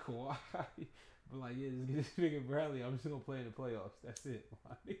can see Kawhi, but like, yeah, just get this nigga Bradley. I'm just gonna play in the playoffs. That's it,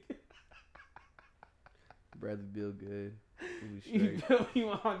 my nigga. Bradley Beal good. You feel me,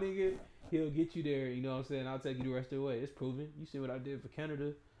 my nigga? He'll get you there. You know what I'm saying? I'll take you the rest of the way. It's proven. You see what I did for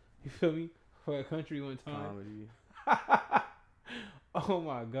Canada? You feel me? For a country one time. Comedy. Oh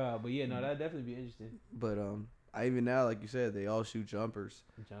my god! But yeah, no, that'd definitely be interesting. But I even now, like you said, they all shoot jumpers.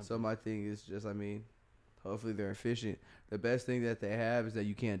 So my thing is just, I mean, hopefully they're efficient. The best thing that they have is that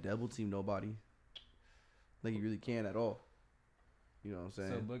you can't double team nobody. Like you really can't at all. You know what I'm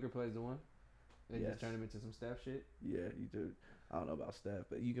saying? So Booker plays the one. They just turn him into some staff shit. Yeah, you do. I don't know about staff,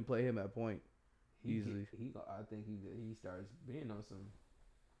 but you can play him at point easily. I think he starts being on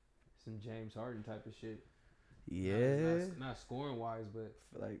some James Harden type of shit. Yeah, not scoring wise, but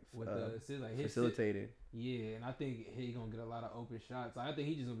like with the like facilitated. Yeah, and I think he gonna get a lot of open shots. I think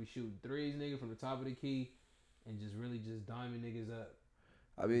he just gonna be shooting threes, nigga, from the top of the key, and just really just diming niggas up.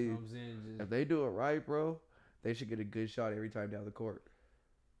 I mean, you know what I'm saying? If they do it right, bro, they should get a good shot every time down the court.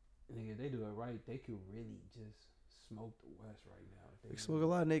 Nigga, if they do it right, they could really just smoke the West right now. They smoke a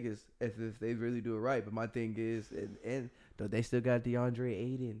lot of niggas if they really do it right. But my thing is, and they still got DeAndre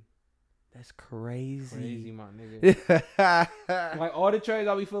Ayton. That's crazy. Crazy, my nigga. Like Like all the trades,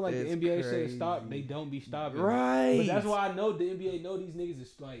 I be feeling like it's the NBA should crazy. stop. They don't be stopping. Right. But that's why I know the NBA know these niggas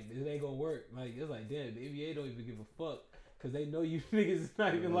is like it ain't gonna work. Like it's like damn, the NBA don't even give a fuck because they know you niggas is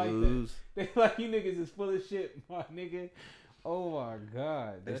not even like that. They like you niggas is full of shit, my nigga. Oh my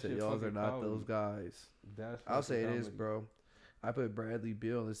god, They said y'all are not those guys. I'll say it is, bro. I put Bradley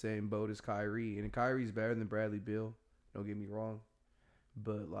Beal in the same boat as Kyrie, and Kyrie's better than Bradley Beal. Don't get me wrong,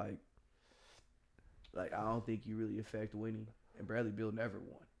 but like I don't think you really affect winning. And Bradley Beal never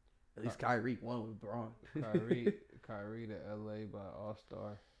won. At least Kyrie won with Braun. Kyrie to LA by All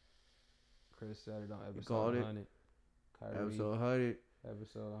Star. Chris said it on episode 100. Episode 100.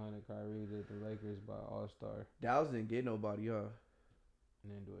 Episode 100. Kyrie to the Lakers by All Star. Dallas didn't get nobody, huh?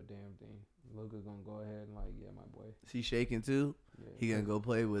 And then do a damn thing. Luka gonna go ahead and like, yeah, my boy. Is he shaking too? Yeah. He gonna go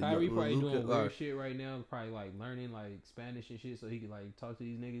play with Kyrie probably Luka, doing weird shit right now. Probably like learning like Spanish and shit so he can like talk to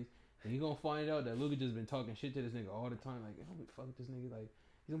these niggas. And he gonna find out that Luka just been talking shit to this nigga all the time. Like, oh, fuck this nigga. Like,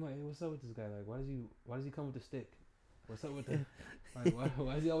 he's gonna be like, hey, what's up with this guy? Like, why does he come with the stick? What's up with the like?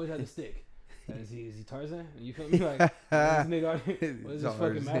 Why does he always have the stick? Is he Tarzan? You feel me? Like, this nigga, what is this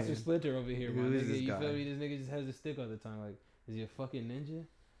fucking Master Splinter over here, my nigga? You feel me? This nigga just has the stick all the time. Like, is he a fucking ninja?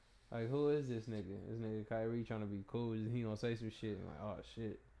 Like, who is this nigga? This nigga Kyrie trying to be cool. He gonna say some shit. And like, oh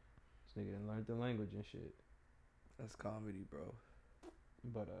shit, this nigga done learned the language and shit. That's comedy, bro.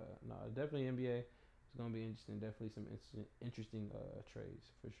 But no, definitely NBA. It's gonna be interesting. Definitely some interesting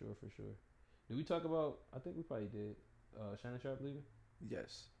trades for sure. Did we talk about? I think we probably did. Shannon Sharp leaving.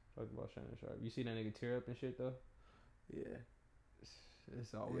 Yes. Talk about Shannon Sharp. You see that nigga tear up and shit though. Yeah.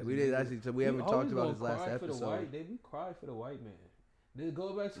 It's always. Yeah, we did actually. So we haven't talked about his last episode. We cried for the white man. Then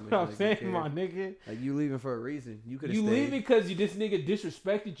go back to what I'm saying, my nigga. Like you leaving for a reason. You could have. You leaving because this nigga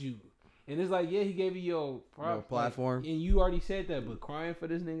disrespected you. And it's like, yeah, he gave you your platform. Like, and you already said that, but crying for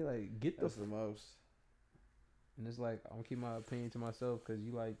this nigga, like, That's the most. And it's like, I'm going to keep my opinion to myself because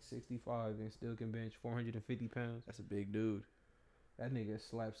you like 65 and still can bench 450 pounds. That's a big dude. That nigga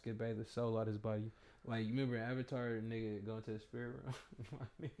slapped Skip Bayless soul out his body. Like, you remember Avatar, nigga going to the spirit realm?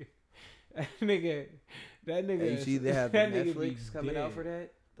 My nigga. That nigga. Hey, you see they have Netflix coming out for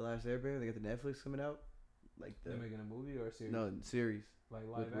that? The Last Airbender? They got the Netflix coming out? Like They're making a movie or a series? No, series. Like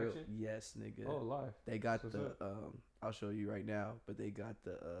live action? Yes, nigga. Oh, live. They got I'll show you right now, but they got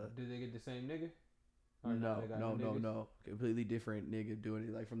the Did they get the same nigga? No. Completely different nigga doing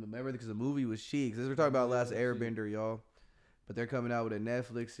it like from the memory because the movie was chic. Because we're talking about Last Airbender, y'all. But they're coming out with a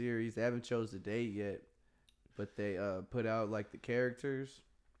Netflix series. They haven't chose the date yet, but they put out like the characters.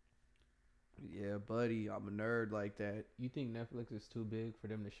 Yeah, buddy, I'm a nerd like that. You think Netflix is too big for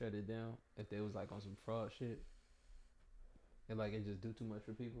them to shut it down if they was like on some fraud shit? And like it just do too much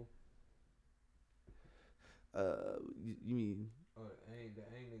for people. You mean? Oh, the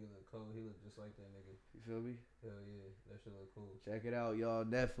Aang nigga look cold. He look just like that nigga. You feel me? Hell yeah, that shit look cool. Check it out, y'all.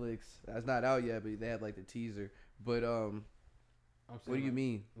 Netflix. That's not out yet, but they had like the teaser. But what do you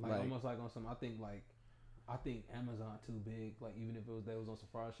mean? Like almost like on some. I think Amazon too big. Like even if they was on some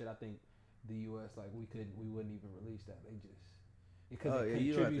fraud shit, I think the U.S. like we wouldn't even release that. They just because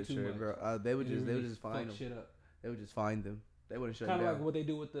you don't have to trip, bro. They would just find them. Shit up. They would just find them. They wouldn't shut it down. Kind of like what they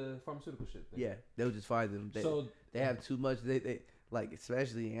do with the pharmaceutical shit thing. Yeah, they would just find them. They have too much. They like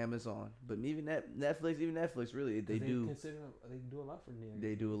especially Amazon, but even Netflix really they do. They do a lot for niggas.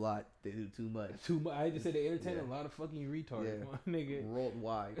 They do a lot. They do too much. I just said they entertain a lot of fucking retards, nigga.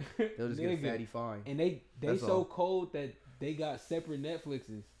 Worldwide, they'll just get a fatty fine. And they so cold that they got separate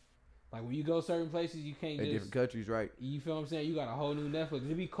Netflixes. Like when you go certain places, you can't just different countries, right? You feel what I'm saying? You got a whole new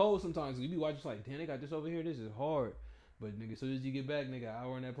Netflix. It be cold sometimes. You be watching like, damn, they got this over here. This is hard. But nigga, as soon as you get back, nigga,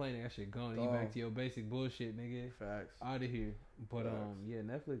 hour on that plane, that shit gone. You back to your basic bullshit, nigga. Facts. Out of here. But yeah,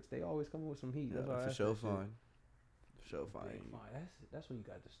 Netflix, they always come with some heat. That's why for sure fine. For sure fine. That's when you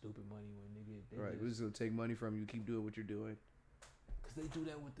got the stupid money when nigga. Right, we're just gonna take money from you. Keep doing what you're doing. Cause they do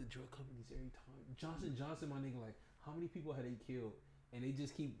that with the drug companies every time. Johnson, my nigga, like how many people had they killed, and they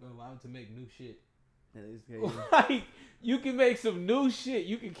just keep allowed to make new shit. Like you can make some new shit.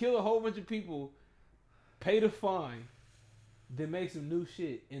 You can kill a whole bunch of people, pay the fine. Then make some new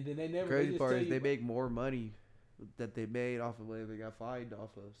shit, and then they never. Crazy part is they make more money that they made off of what they got fined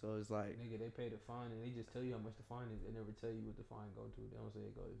off of. So it's like, nigga, they pay the fine, and they just tell you how much the fine is. They never tell you what the fine go to. They don't say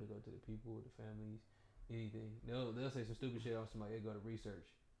it go to the people, the families, anything. They'll say some stupid shit. Also, like it go to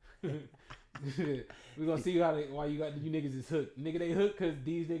research. We gonna see why you niggas is hooked. Nigga, they hooked because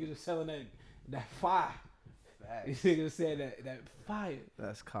these niggas are selling that fire. These niggas said that fire.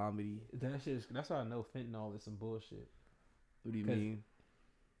 That's comedy. That's how I know fentanyl is some bullshit. What do you mean?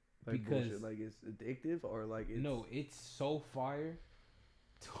 Like because bullshit, like it's addictive or like it's... No, it's so fire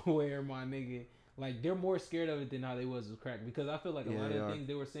to where my nigga, like they're more scared of it than how they was with crack. Because I feel like a lot of the things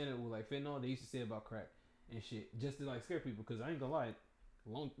they were saying it with like fentanyl, they used to say about crack and shit, just to like scare people. Because I ain't gonna lie,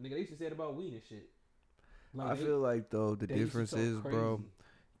 nigga, they used to say it about weed and shit. Like I feel like though the difference is, crazy. bro,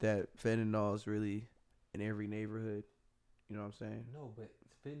 that fentanyl is really in every neighborhood. You know what I'm saying? No, but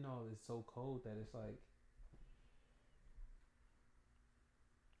fentanyl is so cold that it's like,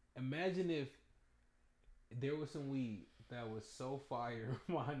 imagine if there was some weed that was so fire,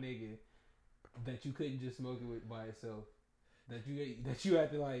 my nigga, that you couldn't just smoke it with by itself. That you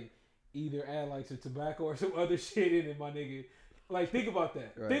had to like either add like some tobacco or some other shit in it, my nigga. Like think about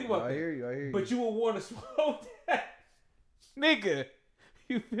that. Right. Think about that. I hear you. But you would want to smoke that, nigga.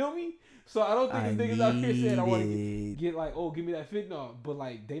 You feel me? So I don't think the niggas out here saying I want to get like, oh, give me that fentanyl, but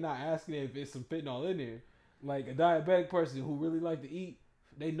like they not asking if it's some fentanyl in there. Like a diabetic person who really like to eat,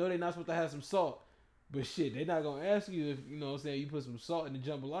 they know they're not supposed to have some salt. But shit, they not gonna ask you if, you know what I'm saying, you put some salt in the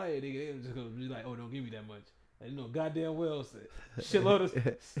jambalaya, nigga, they just gonna be like, oh, don't give me that much. They know goddamn well shitload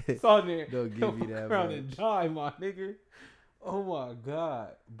of salt in there. Don't give me that much. And die, my nigga. Oh my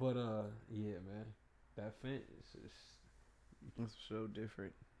god. But yeah, man. That fent is just, it's so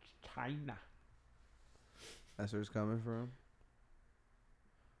different. China. That's where it's coming from?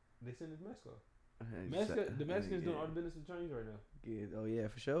 They send it to Mexico. The Mexicans doing all the business with the Chinese right now. Yeah, oh yeah,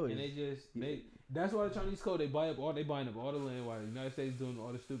 for sure. And that's why the Chinese code, they buying up all the land, while the United States doing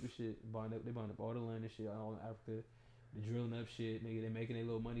all the stupid shit, they buying up all the land and shit all in Africa. They drilling up shit, nigga. They making their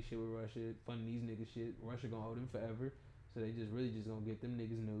little money shit with Russia, funding these niggas shit. Russia gonna hold them forever, so they just really just gonna get them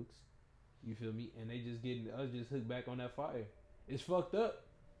niggas nukes. You feel me? And they just getting us just hooked back on that fire. It's fucked up,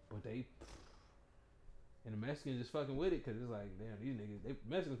 but they. And the Mexicans just fucking with it, because it's like, damn, these niggas,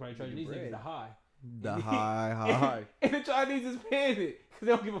 Mexicans probably charging these niggas the high. The high. And the Chinese is paying it, because they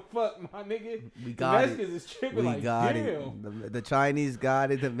don't give a fuck, my nigga. We got the Mexicans is tripping like, damn. The Chinese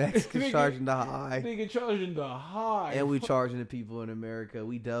got it, the Mexicans charging the high. Nigga charging the high. And we charging the people in America.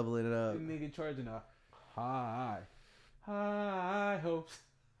 We doubling it up. Nigga charging the high. High hopes.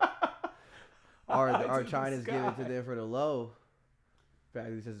 Our China's giving to them for the low.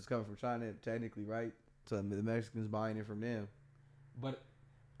 Practically since it's coming from China, technically, right? So the Mexicans buying it from them. But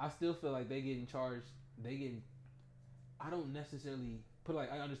I still feel like they getting charged. I don't necessarily put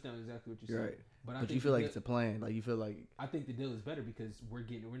I understand exactly what you're saying. Right. But you feel like it's a plan. Like you feel like. I think the deal is better because we're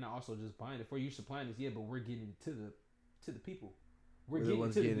not also just buying it for you supplying this, but we're getting it to the people. We're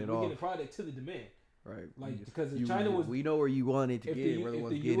getting the product to the demand. Right. Like because China was. We know where you want it to get. We're the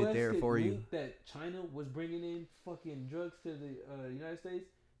ones getting it there for you. That China was bringing in fucking drugs to the United States,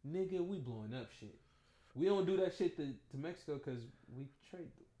 nigga, we blowing up shit. We don't do that shit to Mexico because we trade.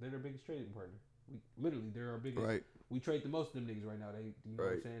 They're their biggest trading partner. They're our biggest. Right. We trade the most of them niggas right now. They, you know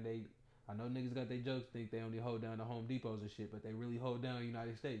what I'm saying? I know niggas got their jokes, think they only hold down the Home Depots and shit, but they really hold down the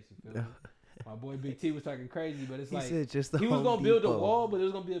United States. You feel me? My boy Big T was talking crazy, but it's he was gonna build a wall, but it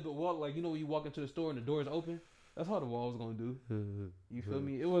was gonna be a bit walk like, you know, when you walk into the store and the doors open. That's how the wall was gonna do. You feel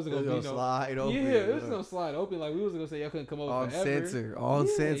me? It wasn't gonna be slide open. Yeah, it was gonna slide open. Like we wasn't gonna say y'all couldn't come over on forever. On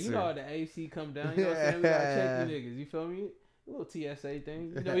censor. You know how the AC come down. You know what I'm saying? We gotta check you niggas. You feel me? A little TSA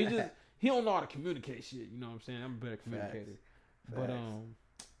thing. You know, he don't know how to communicate shit. You know what I'm saying? I'm a better communicator. Facts. But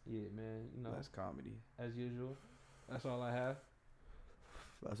yeah, man. You know, that's comedy as usual. That's all I have.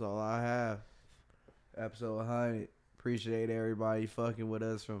 That's all I have. Episode 100. Appreciate everybody fucking with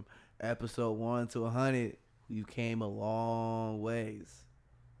us from episode 1 to 100. You came a long ways.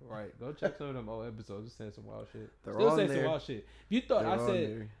 Right. Go check some of them old episodes. Just saying some wild shit. They're Still on saying there. some wild shit. If you thought I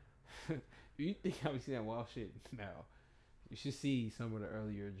said, you think I was saying wild shit now, you should see some of the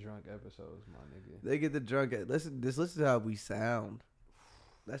earlier drunk episodes, my nigga. They get the drunk. Listen to how we sound.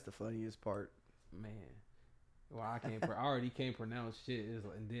 That's the funniest part. Man. Well, I already can't pronounce shit.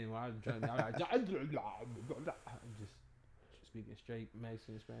 And then when I was drunk, I'm just speaking straight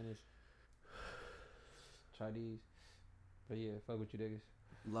Mexican, Spanish, Chinese. But yeah, fuck with you niggas.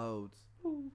 Loads. Ooh.